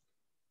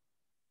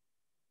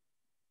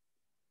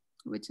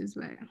 Which is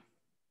where?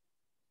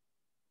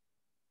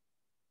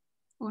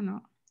 Oh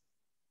no.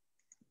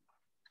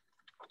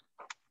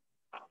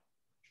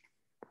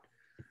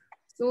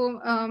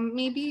 So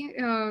maybe,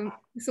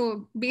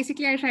 so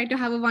basically I try to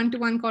have a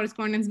one-to-one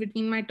correspondence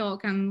between my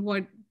talk and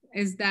what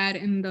is there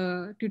in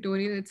the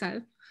tutorial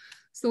itself.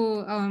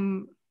 So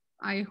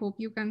I hope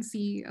you can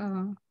see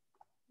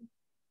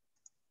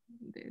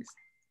this.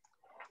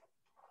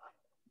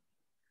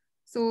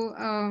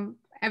 So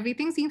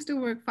everything seems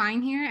to work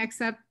fine here,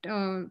 except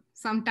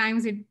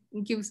sometimes it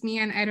gives me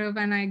an error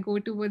when I go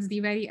towards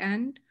the very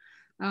end,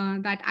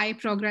 that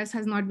progress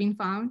has not been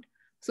found.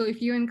 So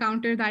if you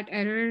encounter that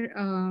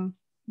error,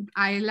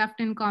 I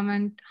left in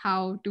comment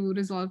how to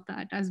resolve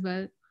that as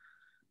well.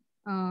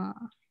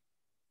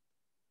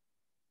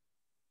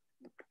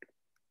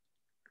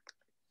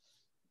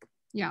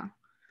 Yeah.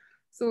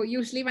 So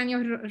usually when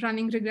you're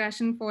running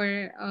regression for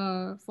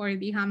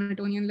the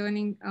Hamiltonian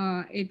learning,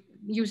 it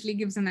usually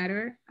gives an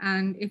error.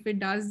 And if it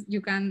does,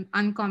 you can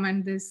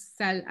uncomment this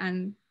cell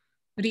and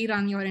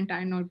rerun your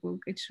entire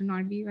notebook. It should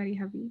not be very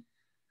heavy.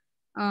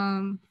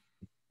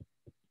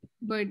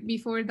 But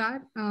before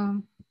that,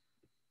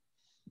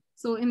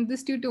 so in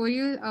this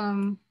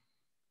tutorial,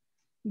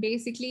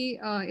 basically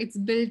it's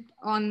built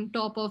on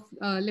top of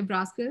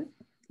Librascal,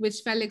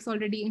 which Felix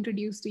already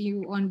introduced to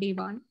you on day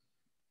 1.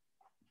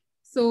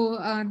 So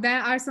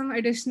there are some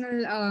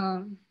additional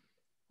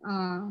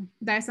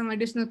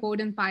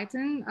code in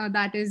Python.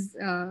 That is,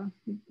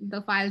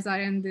 the files are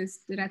in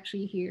this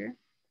directory here.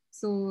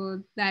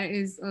 So there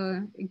is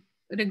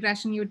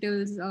regression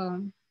utils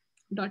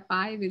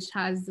 .py, which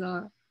has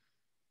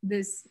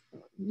this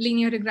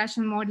linear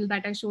regression model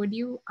that I showed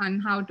you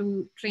and how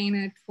to train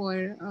it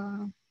for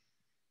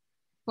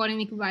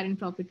an equivalent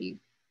property.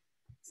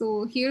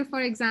 So here,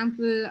 for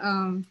example,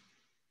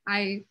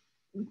 I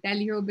tell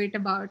you a bit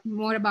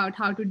more about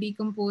how to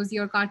decompose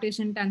your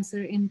Cartesian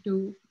tensor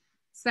into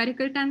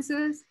spherical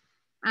tensors.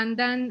 And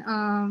then,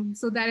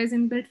 so there is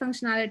inbuilt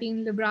functionality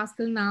in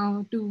Librascal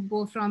now to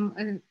go from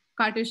a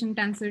Cartesian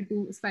tensor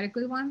to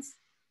spherical ones.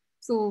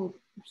 So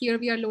here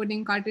we are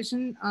loading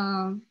Cartesian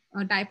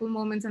dipole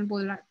moments and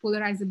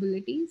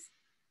polarizabilities.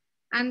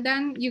 And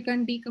then you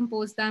can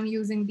decompose them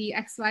using the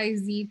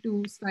XYZ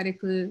to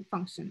spherical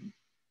function.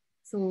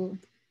 So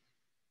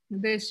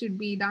this should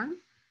be done.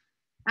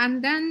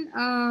 And then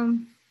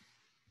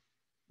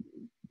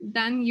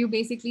you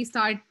basically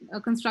start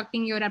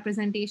constructing your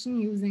representation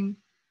using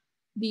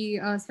the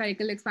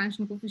spherical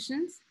expansion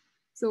coefficients.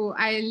 So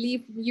I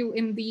leave you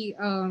in the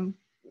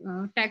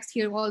text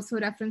here also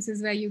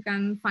references where you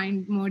can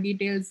find more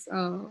details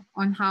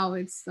on how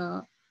it's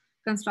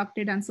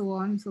constructed and so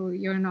on. So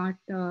you're not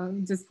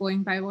just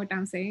going by what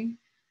I'm saying.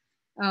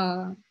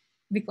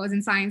 Because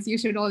in science, you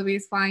should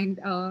always find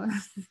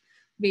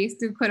ways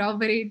to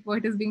corroborate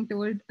what is being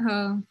told.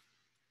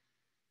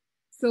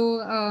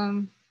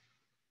 So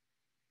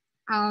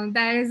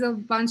There is a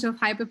bunch of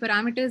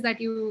hyperparameters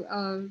that you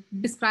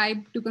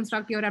describe to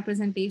construct your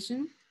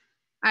representation.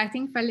 I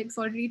think Felix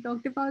already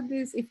talked about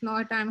this. If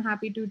not, I'm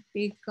happy to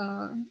take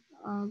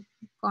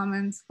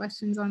comments,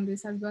 questions on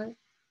this as well.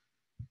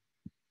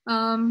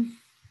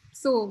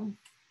 So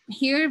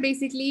here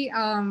basically,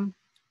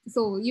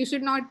 so you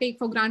should not take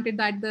for granted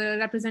that the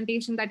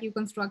representation that you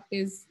construct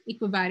is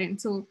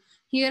equivariant. So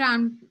here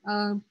I'm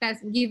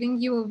giving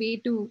you a way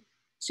to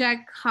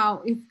check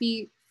how if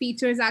the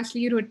features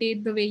actually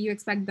rotate the way you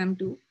expect them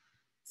to.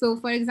 So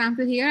for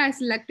example, here I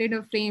selected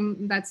a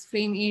frame that's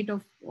frame 8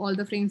 of all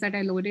the frames that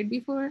I loaded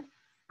before.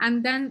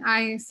 And then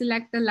I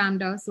select the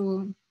lambda.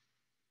 So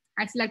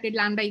I selected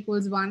lambda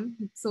equals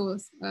 1. So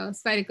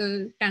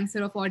spherical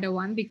tensor of order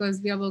 1, because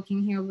we are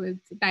working here with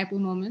dipole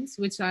moments,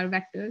 which are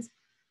vectors.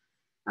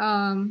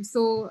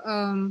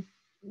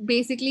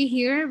 Basically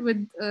here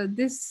with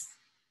these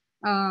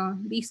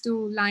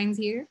two lines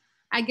here,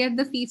 I get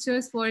the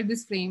features for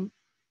this frame.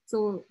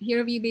 So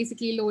here we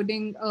basically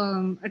loading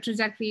a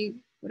trajectory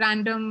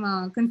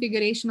random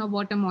configuration of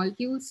water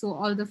molecules. So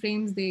all the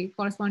frames, they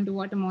correspond to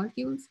water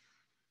molecules.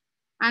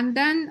 And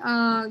then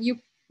you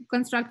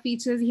construct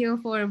features here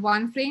for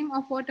one frame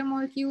of water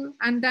molecule,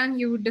 and then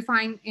you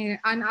define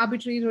an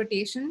arbitrary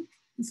rotation.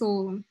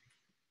 So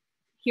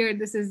here,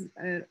 this is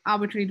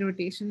arbitrary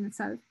rotation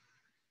itself.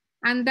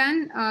 And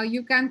then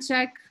you can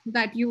check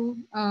that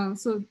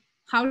so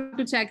how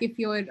to check if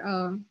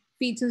your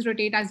features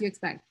rotate as you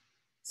expect.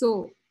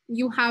 So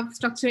you have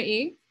structure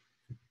A,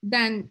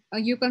 then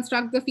you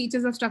construct the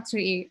features of structure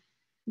A.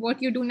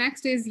 What you do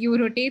next is you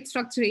rotate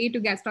structure A to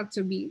get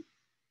structure B.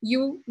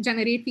 You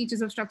generate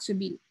features of structure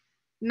B.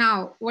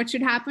 Now, what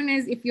should happen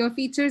is if your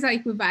features are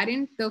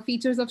equivariant, the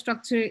features of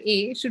structure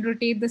A should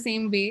rotate the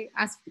same way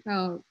as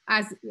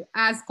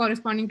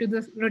corresponding to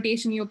the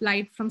rotation you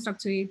applied from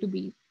structure A to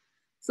B.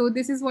 So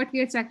this is what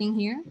we are checking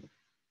here.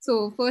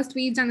 So first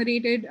we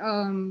generated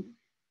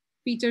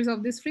features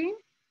of this frame.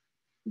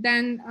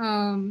 Then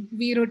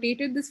we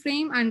rotated this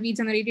frame and we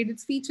generated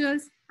its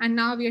features. And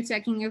now we are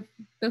checking if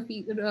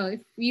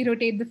if we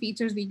rotate the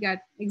features, we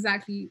get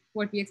exactly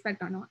what we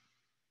expect or not.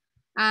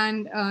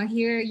 And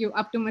here you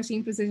up to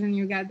machine precision,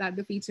 you get that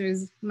the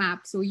features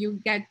map. So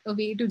you get a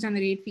way to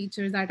generate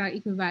features that are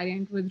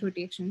equivariant with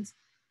rotations.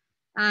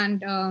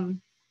 And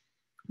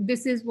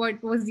this is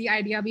what was the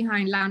idea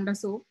behind lambda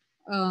SOAP.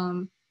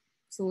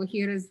 So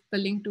here is the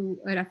link to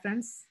a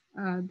reference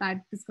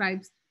that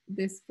describes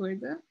this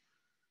further.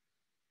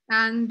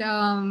 And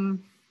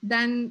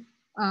then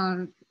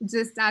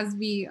just as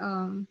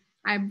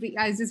I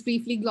just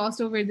briefly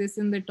glossed over this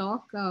in the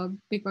talk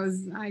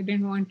because I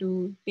didn't want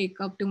to take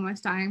up too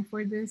much time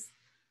for this.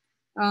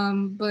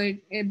 But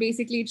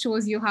basically it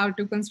shows you how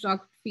to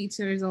construct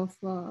features of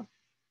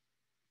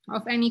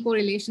any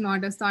correlation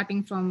order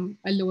starting from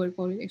a lower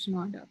correlation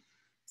order.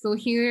 So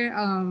here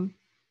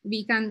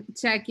we can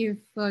check if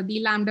the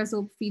lambda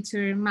SOAP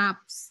feature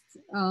maps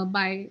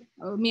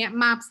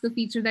maps the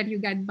feature that you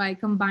get by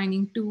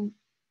combining two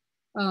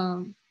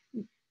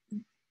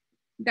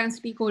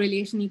density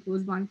correlation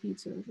equals 1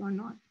 features or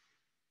not.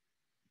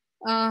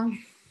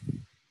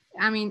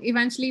 I mean,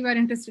 eventually we're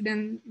interested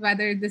in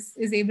whether this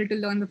is able to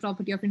learn the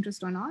property of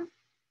interest or not.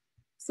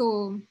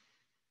 So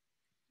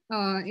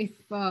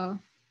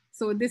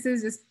so this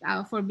is just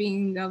for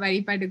being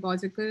very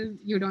pedagogical.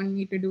 You don't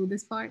need to do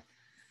this part.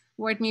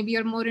 What maybe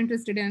you're more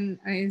interested in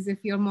is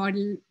if your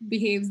model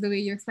behaves the way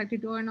you expect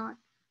it to or not.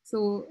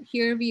 So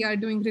here we are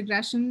doing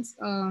regressions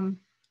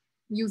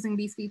using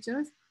these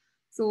features.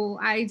 So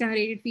I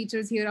generated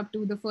features here up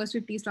to the first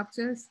 50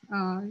 structures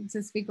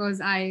just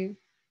because I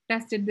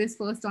tested this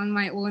first on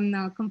my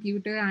own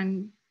computer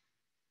and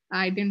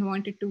I didn't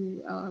want it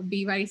to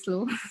be very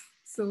slow.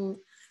 So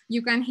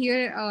you can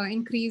here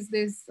increase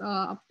this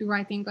up to,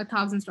 I think,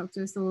 1,000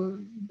 structures. So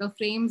the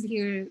frames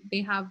here,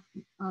 they have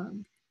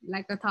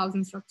like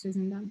 1,000 structures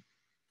in them.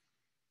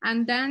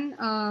 And then,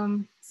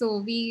 so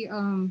we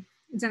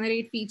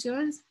generate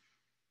features.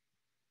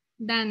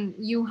 Then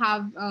you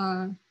have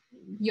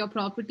your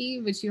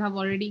property, which you have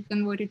already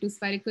converted to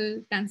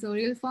spherical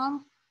tensorial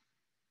form.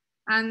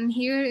 And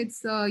here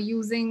it's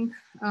using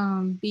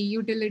the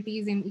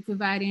utilities in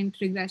equivariant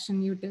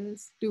regression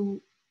utils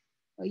to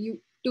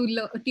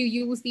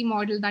use the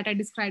model that I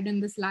described in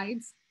the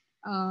slides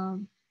to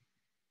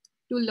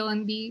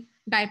learn the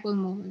dipole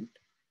moment.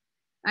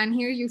 And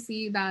here you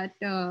see that,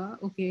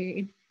 okay,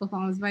 it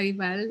performs very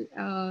well.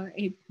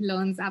 It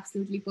learns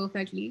absolutely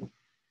perfectly.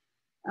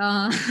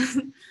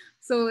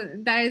 So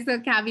there is a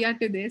caveat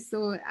to this.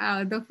 So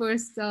the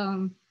first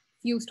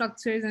few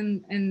structures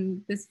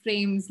in this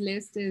frames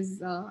list is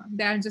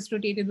they are just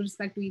rotated with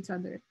respect to each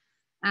other.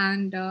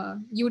 And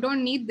you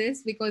don't need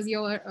this because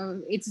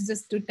it's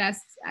just to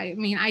test. I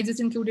mean, I just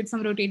included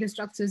some rotated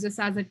structures just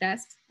as a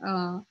test.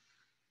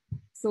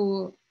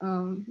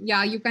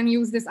 Yeah, you can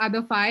use this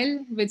other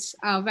file, which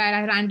where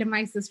I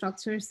randomize the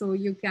structure. So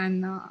you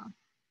can,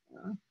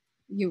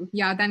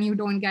 then you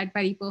don't get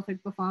very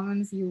perfect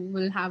performance. You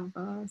will have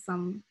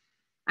some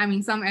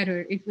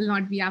error. It will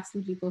not be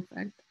absolutely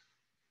perfect.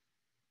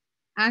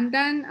 And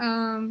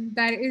then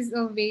there is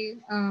a way,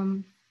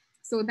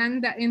 so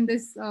then in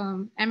this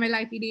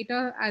MLIP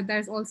data,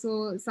 there's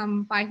also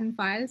some Python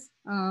files,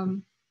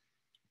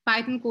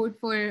 Python code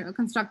for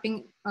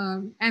constructing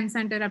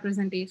n-center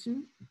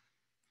representation.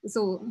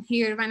 So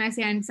here, when I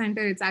say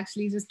n-center, it's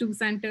actually just 2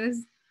 centers.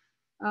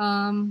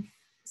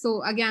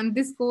 So again,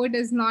 this code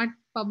is not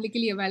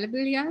publicly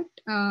available yet.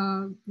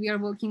 We are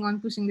working on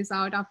pushing this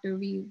out after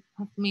we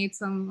have made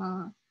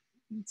some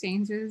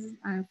changes,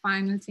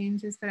 final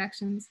changes,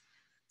 corrections.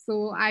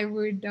 So I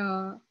would,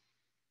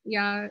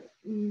 yeah,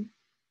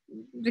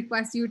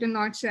 request you to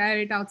not share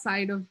it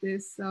outside of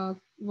this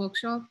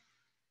workshop.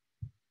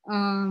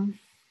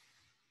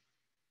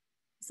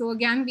 So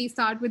again, we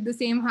start with the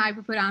same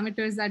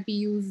hyperparameters that we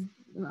used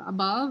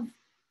above.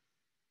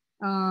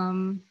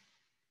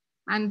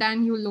 And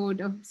then you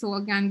load. So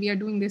again, we are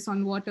doing this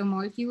on water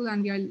molecule,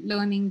 and we are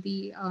learning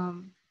the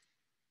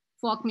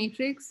Fock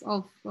matrix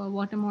of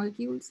water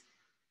molecules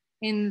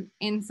in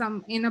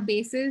a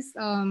basis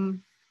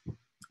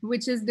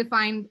which is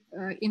defined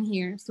in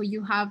here. So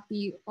you have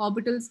the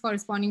orbitals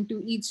corresponding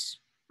to each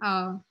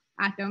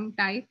atom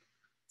type.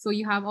 So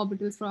you have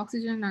orbitals for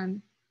oxygen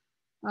and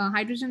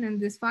hydrogen in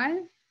this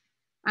file.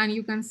 And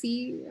you can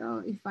see,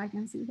 if I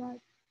can see that.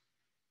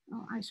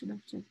 Oh, I should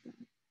have checked that.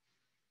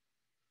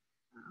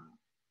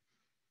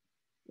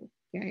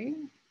 Okay.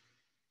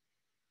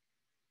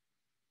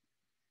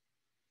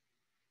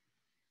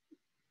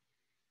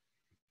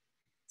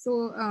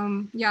 So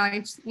yeah,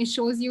 it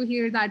shows you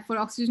here that for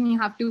oxygen, you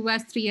have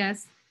 2s,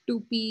 3s,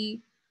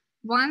 2p1,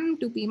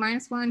 2p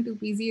minus 1,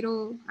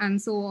 2p0,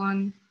 and so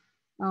on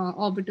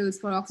orbitals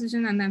for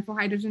oxygen. And then for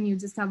hydrogen, you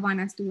just have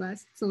 1s,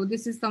 2s. So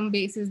this is some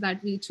basis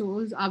that we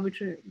chose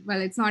arbitrary.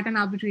 Well, it's not an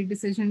arbitrary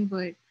decision,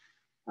 but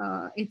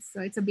it's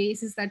a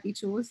basis that we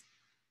chose.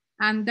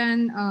 And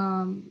then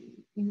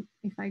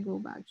if I go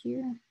back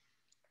here.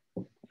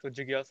 So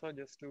Jigyasa,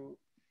 just to,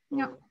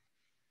 Yeah.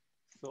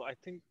 So I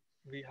think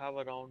we have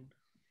around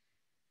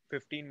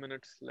 15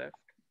 minutes left.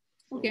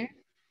 So, okay.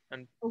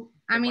 And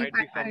I mean, might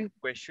be some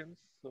questions.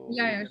 So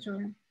yeah, you can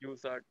sure.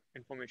 use that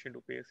information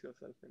to pace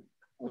yourself in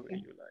the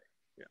way you like.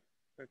 Yeah.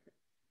 Okay.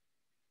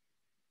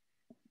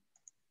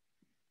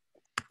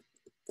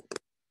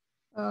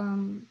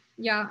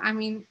 Yeah, I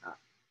mean,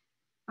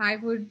 I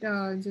would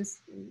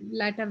just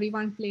let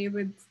everyone play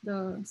with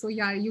so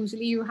yeah,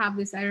 usually you have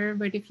this error,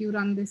 but if you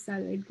run this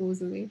cell, it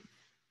goes away.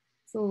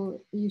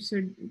 So you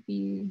should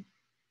be,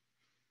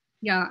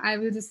 yeah, I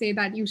will just say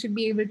that you should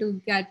be able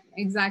to get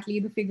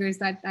exactly the figures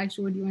that I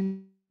showed you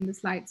in the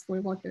slides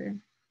for water.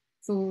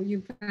 So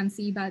you can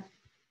see that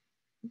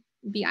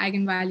the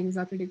eigenvalues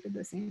are predicted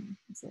the same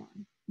and so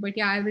on. But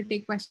yeah, I will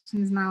take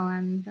questions now,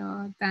 and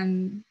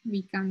then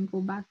we can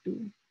go back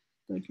to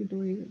the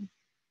tutorial.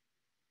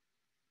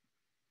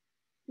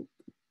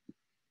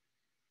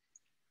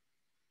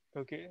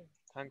 Okay,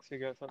 thanks,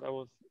 Jigyasa. That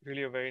was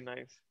really a very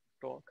nice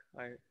talk.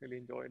 I really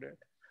enjoyed it.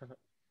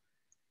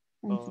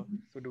 So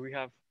do we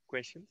have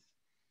questions?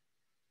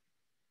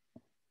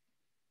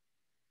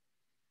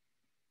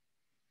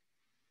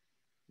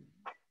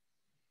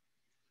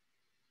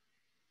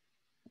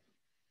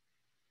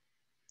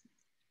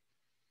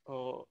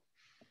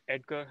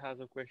 Edgar has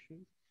a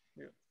question.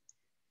 Yeah.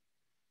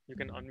 You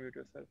can unmute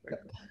yourself,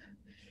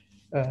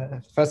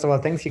 Edgar. First of all,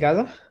 thanks,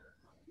 Jigyasa.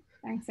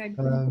 Thanks,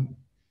 Edgar.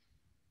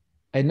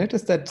 I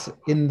noticed that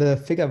in the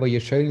figure where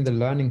you're showing the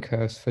learning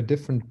curves for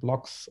different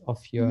blocks of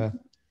your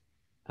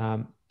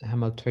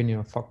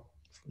Hamiltonian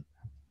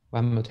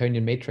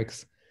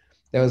matrix,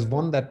 there was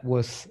one that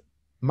was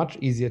much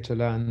easier to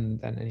learn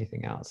than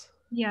anything else.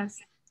 Yes.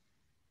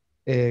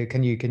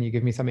 Can you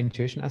give me some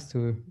intuition as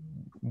to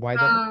why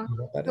that,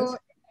 what that is?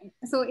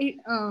 So it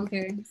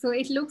okay. So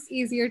it looks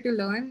easier to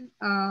learn,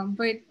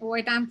 but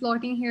what I'm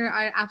plotting here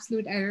are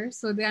absolute errors,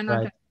 so they are not.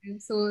 Right.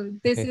 So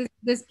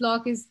this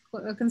block is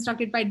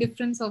constructed by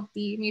difference of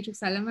the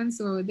matrix elements,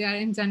 so they are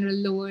in general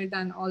lower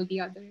than all the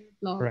other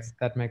blocks. Right,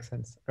 that makes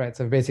sense. Right,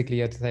 so basically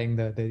you're saying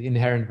the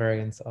inherent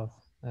variance of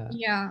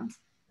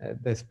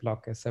this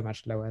block is so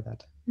much lower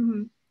that.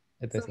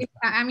 So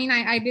I mean,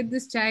 I did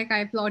this check.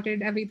 I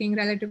plotted everything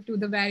relative to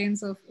the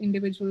variance of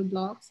individual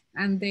blocks,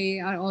 and they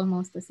are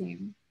almost the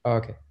same. Oh,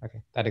 okay,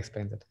 that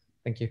explains it.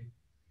 Thank you.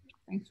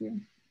 Thank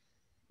you.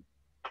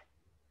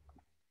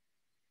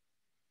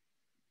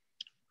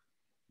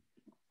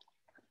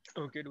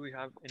 Okay, do we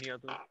have any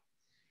other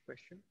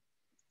question?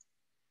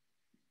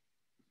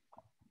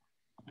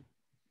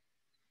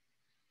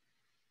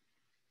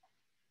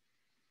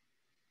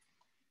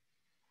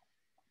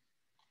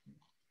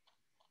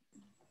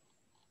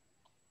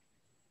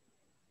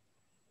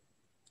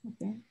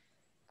 Okay.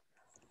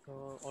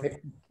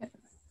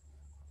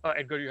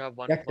 Edgar, you have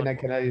one.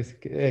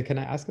 Yeah, can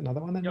I ask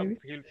another one then? Yeah, maybe?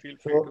 Feel free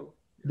to.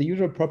 The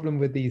usual problem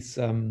with these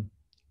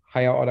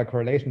higher order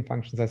correlation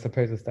functions, I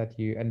suppose, is that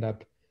you end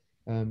up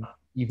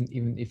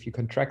even if you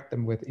contract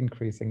them with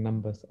increasing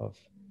numbers of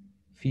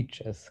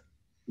features.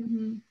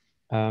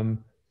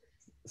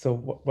 So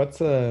what's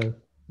a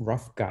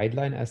rough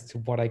guideline as to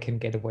what I can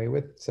get away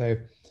with? So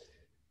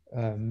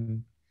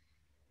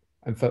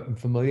I'm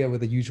familiar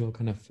with the usual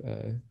kind of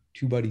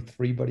two-body,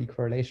 three-body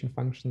correlation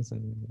functions,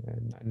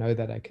 and I know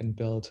that I can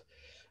build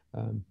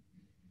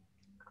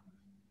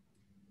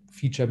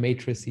feature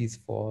matrices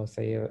for,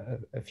 say,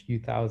 a few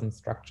thousand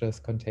structures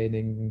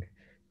containing,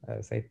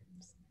 say,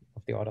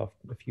 of the order of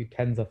a few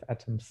tens of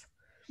atoms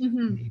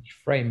in each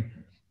frame.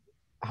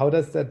 How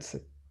does that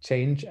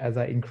change as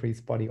I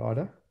increase body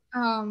order?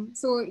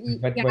 So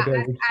Where do I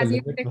reach the as you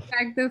limit would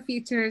expect, the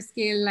features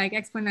scale like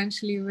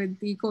exponentially with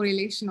the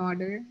correlation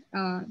order.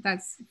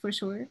 That's for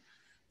sure.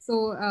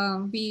 So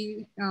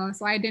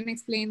so I didn't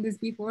explain this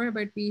before,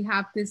 but we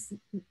have this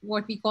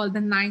what we call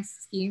the NICE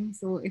scheme.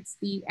 So it's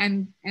the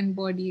n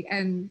body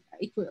and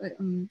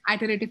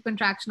iterative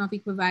contraction of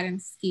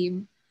equivalence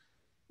scheme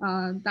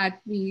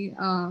that we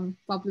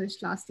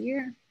published last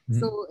year.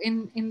 So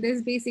in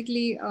this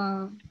basically,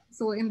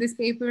 so in this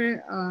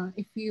paper,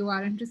 if you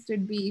are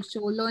interested, we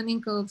show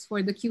learning curves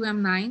for the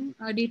QM9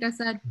 data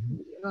set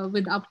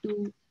with up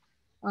to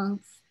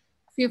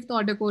fifth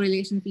order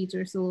correlation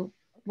feature. So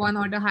one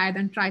order higher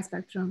than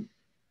trispectrum.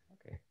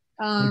 Okay.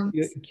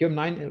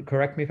 QM9,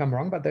 correct me if I'm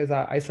wrong, but those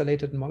are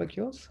isolated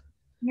molecules?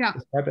 Yeah.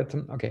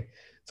 Okay.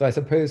 So I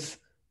suppose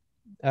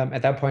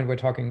at that point, we're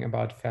talking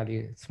about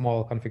fairly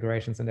small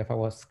configurations. And if I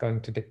was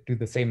going to do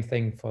the same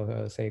thing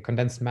for, say,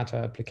 condensed matter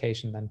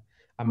application, then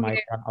I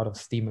might run out of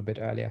steam a bit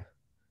earlier.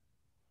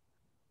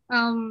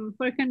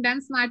 For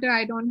condensed matter,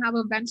 I don't have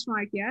a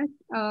benchmark yet.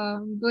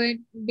 But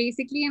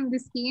basically in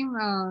this scheme,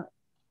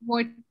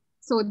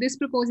 so this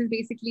proposes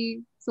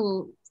basically,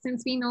 so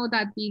since we know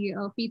that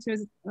the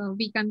features,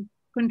 we can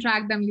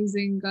contract them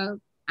using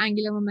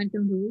angular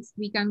momentum rules,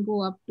 we can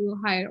go up to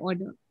a higher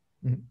order.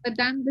 But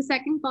then the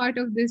second part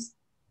of this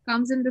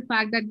comes in the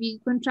fact that we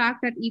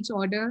contract at each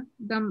order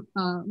the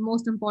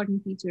most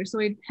important feature. So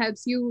it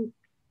helps you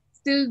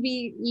still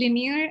be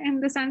linear in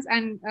the sense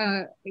and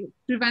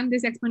prevent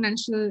this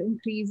exponential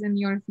increase in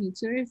your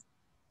features.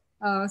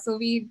 So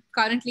we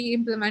currently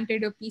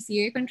implemented a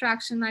PCA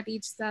contraction at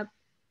each step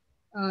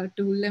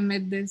to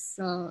limit this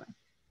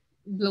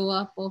blow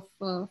up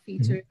of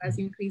features as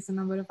you increase the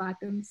number of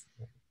atoms.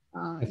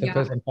 I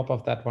suppose on top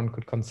of that, one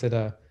could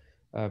consider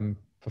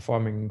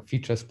performing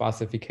feature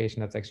sparsification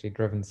that's actually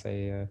driven,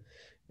 say,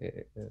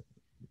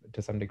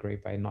 to some degree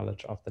by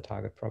knowledge of the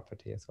target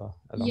property as well.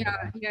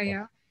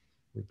 Yeah.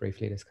 We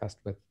briefly discussed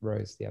with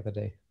Rose the other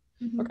day.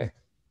 Okay.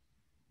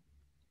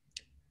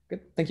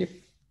 Good. Thank you.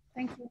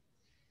 Thank you.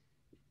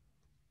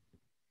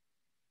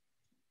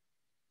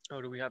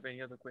 Oh, do we have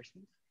any other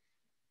questions?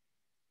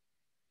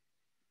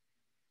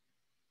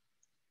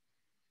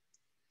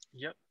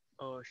 Yeah.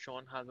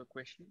 Sean has a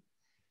question.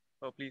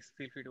 Please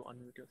feel free to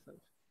unmute yourself.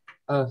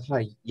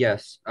 Hi.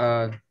 Yes.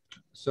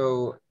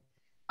 So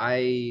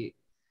I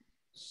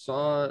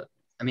saw,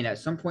 I mean, at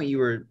some point you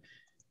were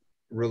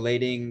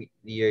relating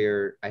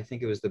your, I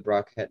think it was the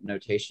Brockett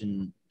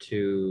notation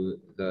to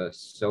the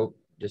SOAP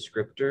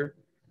descriptor.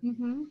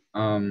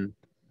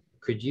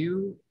 Could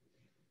you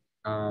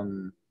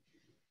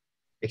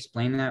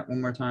explain that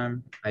one more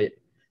time? I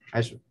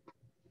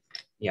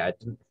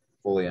didn't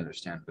fully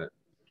understand, but.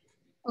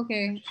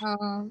 Okay.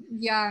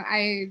 Yeah,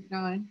 I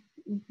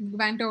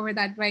went over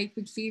that very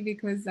quickly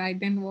because I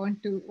didn't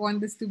want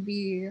this to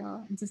be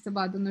just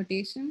about the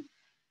notation.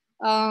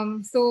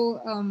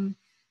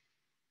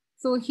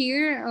 So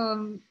here,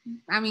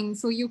 I mean,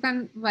 so you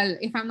can, well,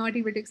 if I'm not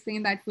able to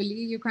explain that fully,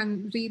 you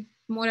can read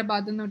more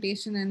about the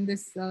notation in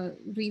this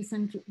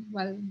recent,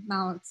 well,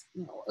 now it's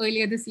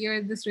earlier this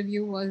year, this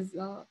review was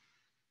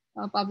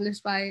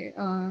published by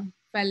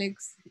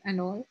Felix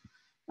and all.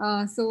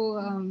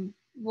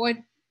 What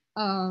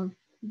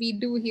we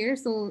do here,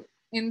 so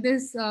in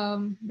this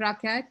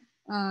bracket,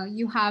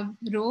 you have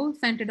rho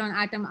centered on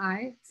atom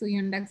I, so you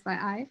index by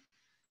I,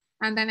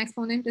 and then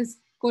exponent is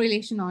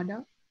correlation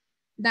order.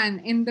 Then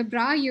in the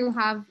bra, you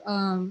have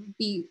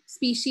the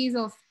species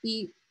of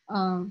the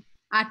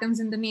atoms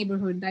in the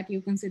neighborhood that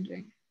you're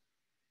considering.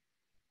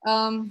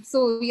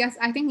 So yes,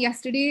 I think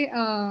yesterday,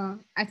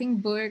 I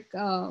think Burke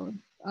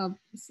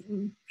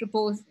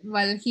proposed,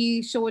 well,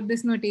 he showed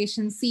this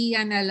notation C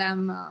and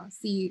LM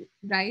C,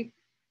 right?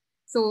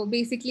 So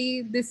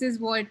basically this is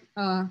what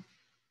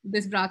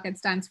this bracket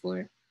stands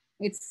for.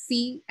 It's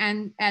C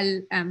and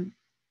LM.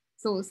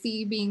 So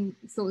C being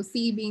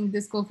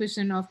this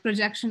coefficient of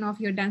projection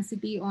of your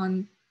density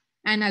on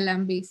an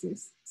LM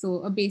basis.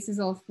 So a basis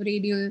of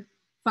radial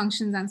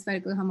functions and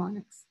spherical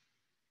harmonics.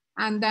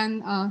 And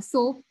then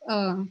so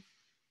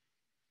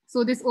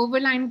this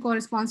overline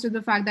corresponds to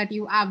the fact that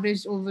you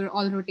averaged over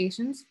all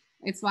rotations.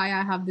 It's why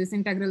I have this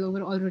integral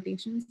over all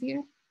rotations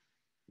here.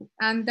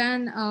 And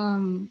then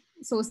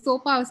so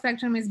power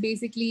spectrum is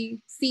basically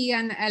C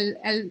and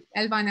L1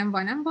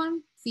 M1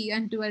 M1, C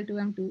and 2 L2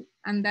 M2,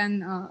 and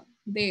then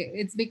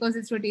it's because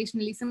it's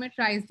rotationally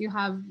symmetrized. You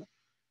have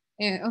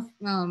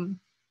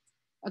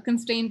a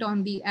constraint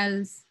on the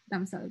L's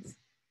themselves,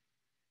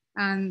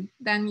 and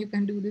then you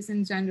can do this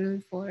in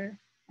general for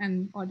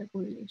an order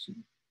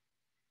correlation.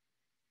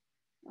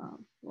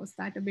 Was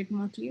that a bit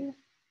more clear?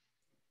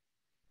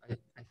 I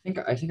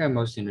think I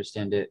mostly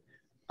understand it.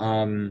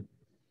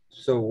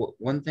 So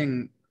one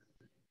thing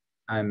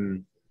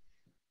I'm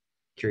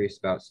curious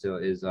about still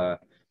is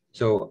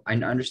so I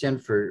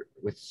understand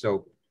with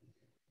SOAP,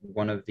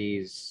 one of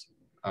these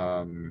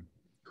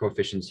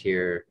coefficients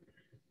here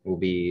will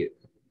be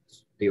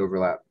the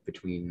overlap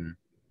between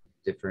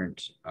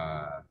different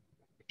N1,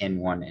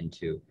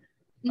 N2.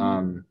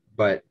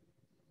 But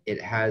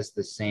it has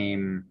the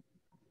same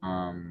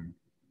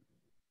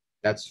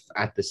that's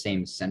at the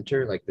same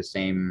center, like the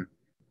same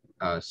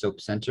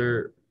SOAP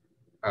center.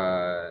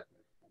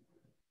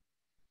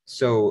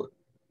 So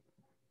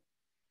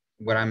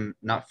what I'm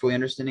not fully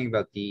understanding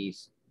about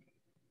these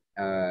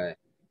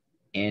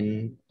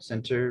N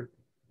center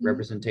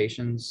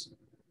representations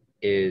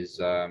is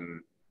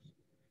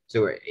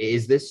so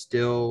is this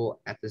still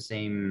at the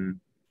same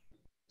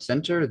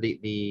center?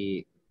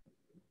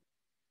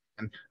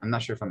 I'm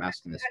not sure if I'm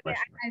asking this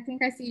question. I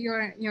think I see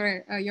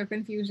your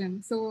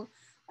confusion. So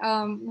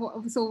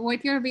so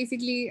what you're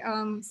basically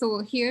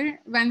so here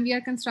when we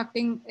are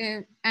constructing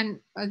and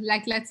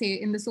like let's say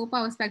in the SOAP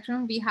power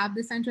spectrum we have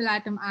the central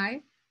atom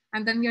I,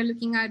 and then we are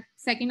looking at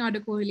second order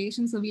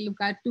correlation. So we look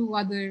at two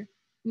other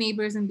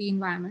neighbors in the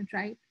environment,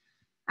 right?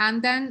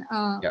 And then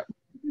Yep.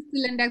 this is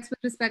still index with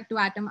respect to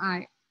atom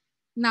I.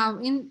 Now,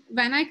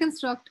 when I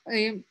construct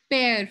a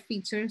pair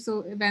feature,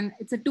 so when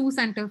it's a two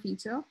center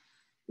feature,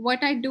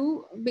 what I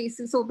do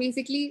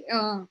basically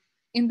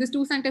in this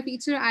two center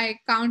feature, I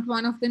count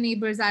one of the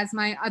neighbors as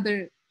my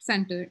other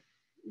center,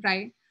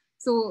 right?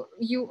 So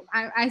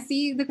I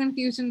see the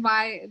confusion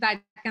why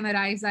that can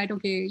arise, that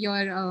okay,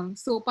 your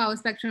SOAP power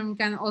spectrum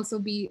can also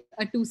be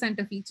a two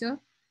center feature,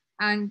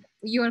 and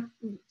you're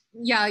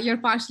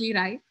partially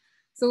right.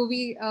 So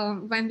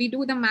when we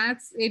do the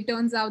maths, it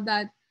turns out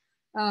that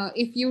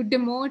if you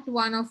demote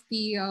one of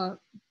the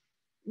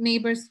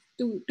neighbors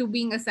to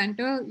being a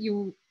center,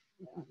 you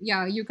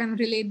can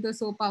relate the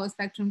SOAP power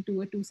spectrum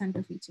to a two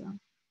center feature.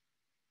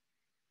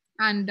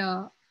 And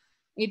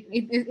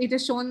it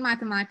is shown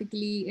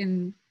mathematically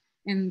in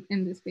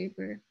this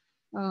paper.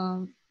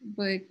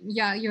 But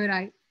yeah, you're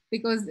right,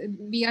 because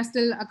we are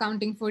still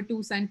accounting for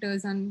two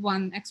centers and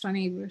one extra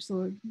neighbor,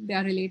 so they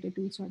are related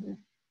to each other.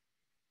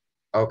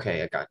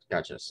 Okay, I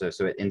gotcha. So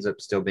it ends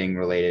up still being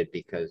related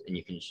because, and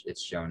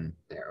it's shown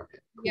there. Okay.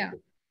 Cool. Yeah.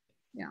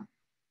 Yeah.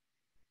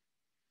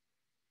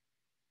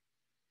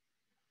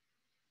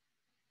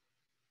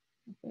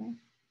 Okay.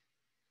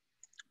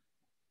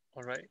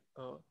 All right.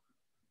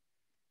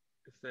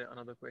 Is there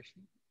another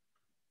question?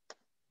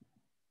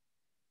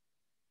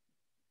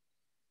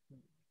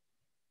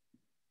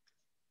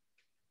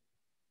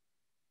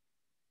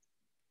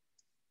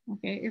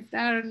 Okay, if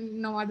there are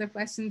no other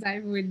questions, I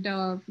would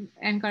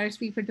encourage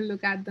people to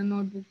look at the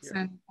notebooks.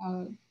 Yeah.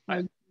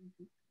 And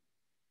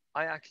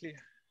I actually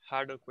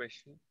had a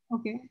question.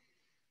 okay.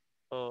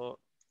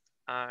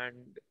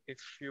 And if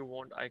you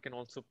want, I can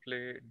also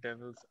play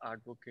devil's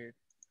advocate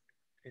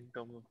in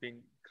terms of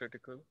being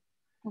critical.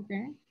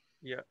 Okay.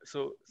 Yeah.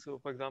 So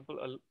for example,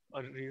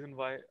 a reason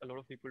why a lot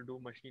of people do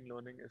machine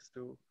learning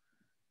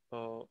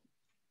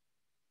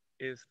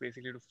is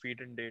basically to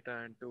feed in data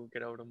and to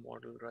get out a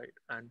model, right?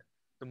 And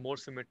the more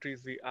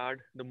symmetries we add,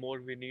 the more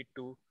we need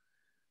to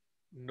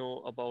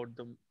know about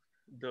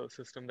the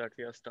system that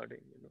we are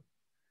studying, you know.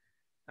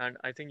 And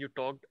I think you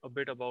talked a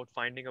bit about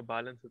finding a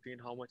balance between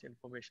how much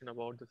information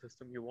about the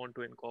system you want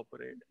to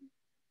incorporate,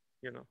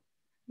 you know,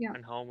 Yeah.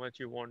 and how much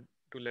you want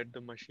to let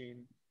the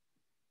machine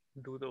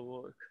do the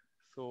work.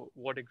 So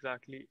what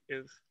exactly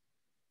is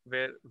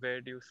where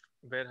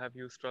have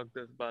you struck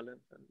this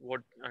balance,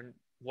 and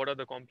what are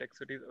the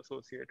complexities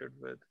associated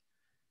with,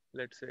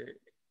 let's say,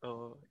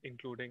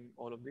 including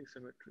all of these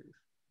symmetries?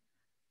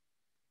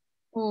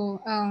 Oh,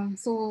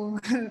 so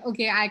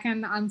okay, I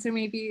can answer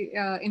maybe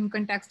in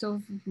context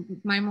of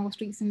my most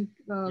recent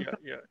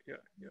Yeah.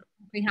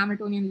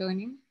 Hamiltonian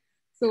learning.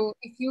 So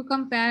if you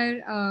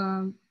compare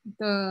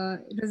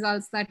the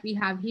results that we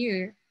have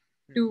here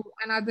to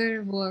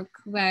another work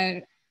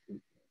where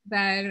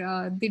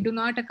they do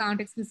not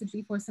account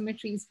explicitly for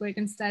symmetries, but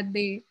instead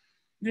they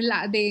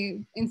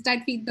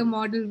instead feed the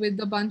model with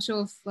a bunch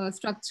of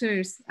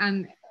structures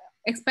and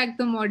expect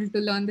the model to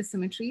learn the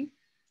symmetry.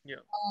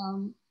 Yeah.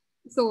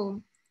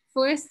 So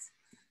first,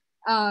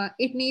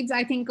 it needs,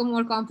 I think, a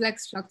more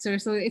complex structure.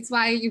 So it's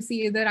why you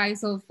see the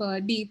rise of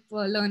deep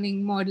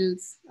learning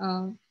models.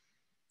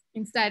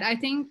 Instead, I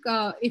think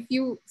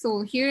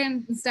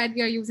instead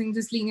we are using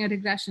just linear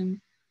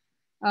regression.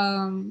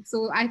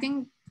 So I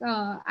think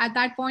at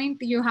that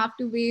point you have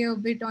to weigh a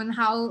bit on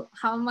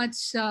how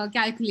much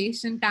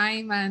calculation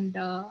time and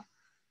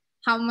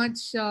how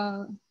much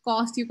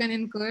cost you can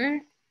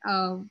incur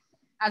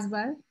as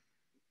well.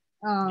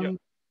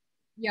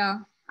 Yeah,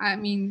 I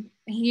mean,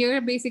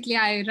 here basically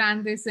I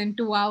ran this in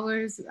 2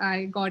 hours.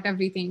 I got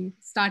everything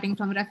starting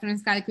from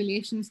reference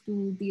calculations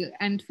to the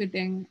end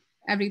fitting.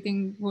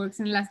 Everything works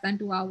in less than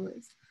 2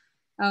 hours.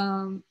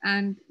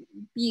 And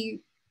the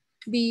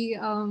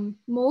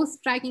most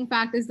striking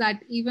fact is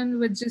that even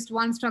with just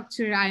one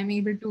structure, I'm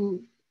able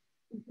to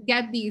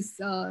get these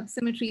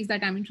symmetries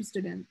that I'm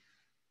interested in.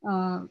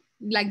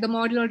 Like the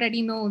model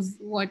already knows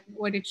what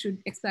it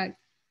should expect.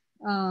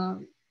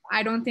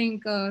 I don't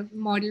think a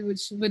model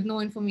which with no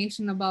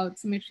information about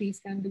symmetries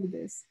can do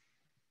this.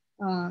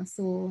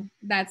 So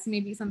that's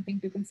maybe something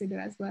to consider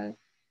as well.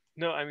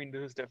 No, I mean,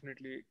 this is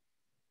definitely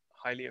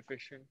highly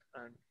efficient,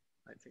 and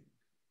I think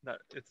that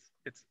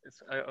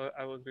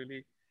I was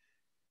really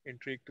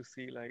intrigued to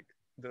see like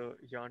the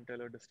yarn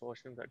teller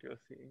distortions that you're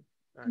seeing,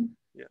 and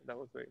yeah, that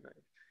was very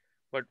nice.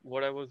 But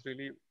what I was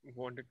really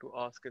wanted to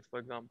ask is, for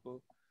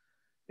example,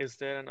 is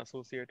there an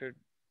associated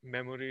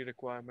memory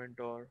requirement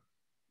or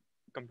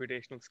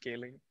computational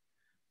scaling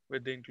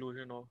with the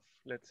inclusion of,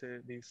 let's say,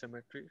 these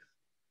symmetries?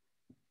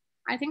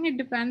 I think it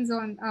depends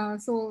on.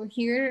 So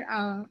here,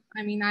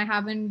 I mean, I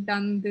haven't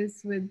done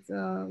this with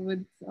a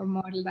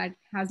model that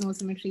has no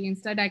symmetry.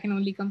 Instead, I can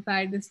only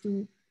compare this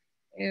to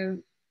a,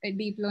 a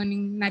deep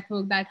learning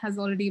network that has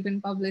already been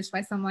published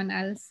by someone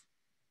else.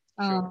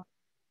 Sure.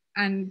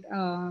 And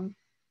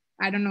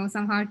I don't know.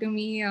 Somehow, to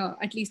me,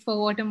 at least for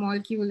water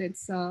molecule,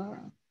 it's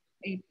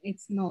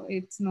no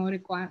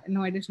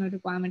additional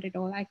requirement at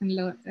all. I can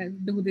learn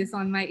do this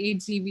on my 8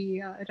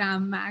 GB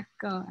RAM Mac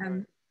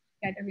and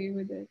get away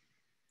with it.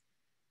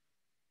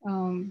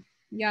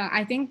 Yeah,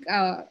 I think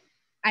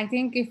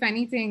if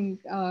anything,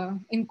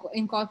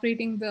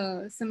 incorporating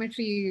the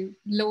symmetry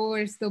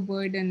lowers the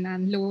burden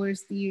and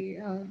lowers the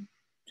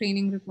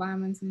training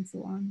requirements and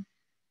so on.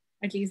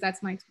 At least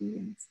that's my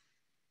experience.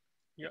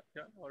 Yeah,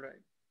 yeah, all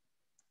right.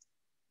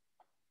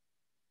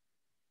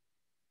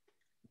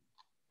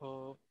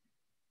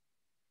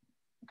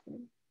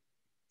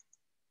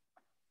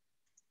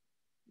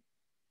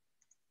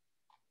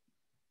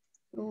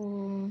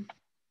 So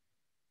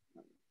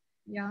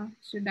yeah,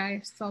 should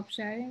I stop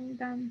sharing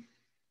then?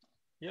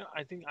 Yeah,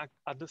 I think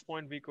at this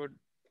point we could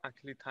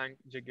actually thank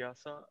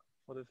Jigyasa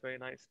for this very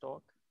nice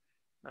talk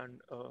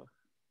and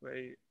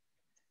very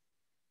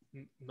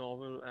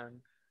novel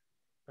and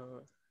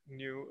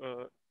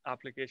new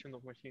application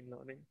of machine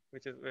learning,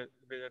 which are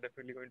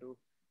definitely going to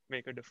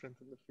make a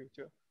difference in the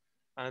future.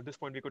 And at this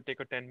point, we could take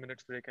a 10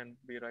 minutes break and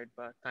be right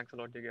back. Thanks a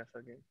lot, Jigyasa,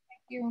 again.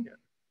 Thank you.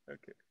 Yeah.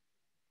 Okay.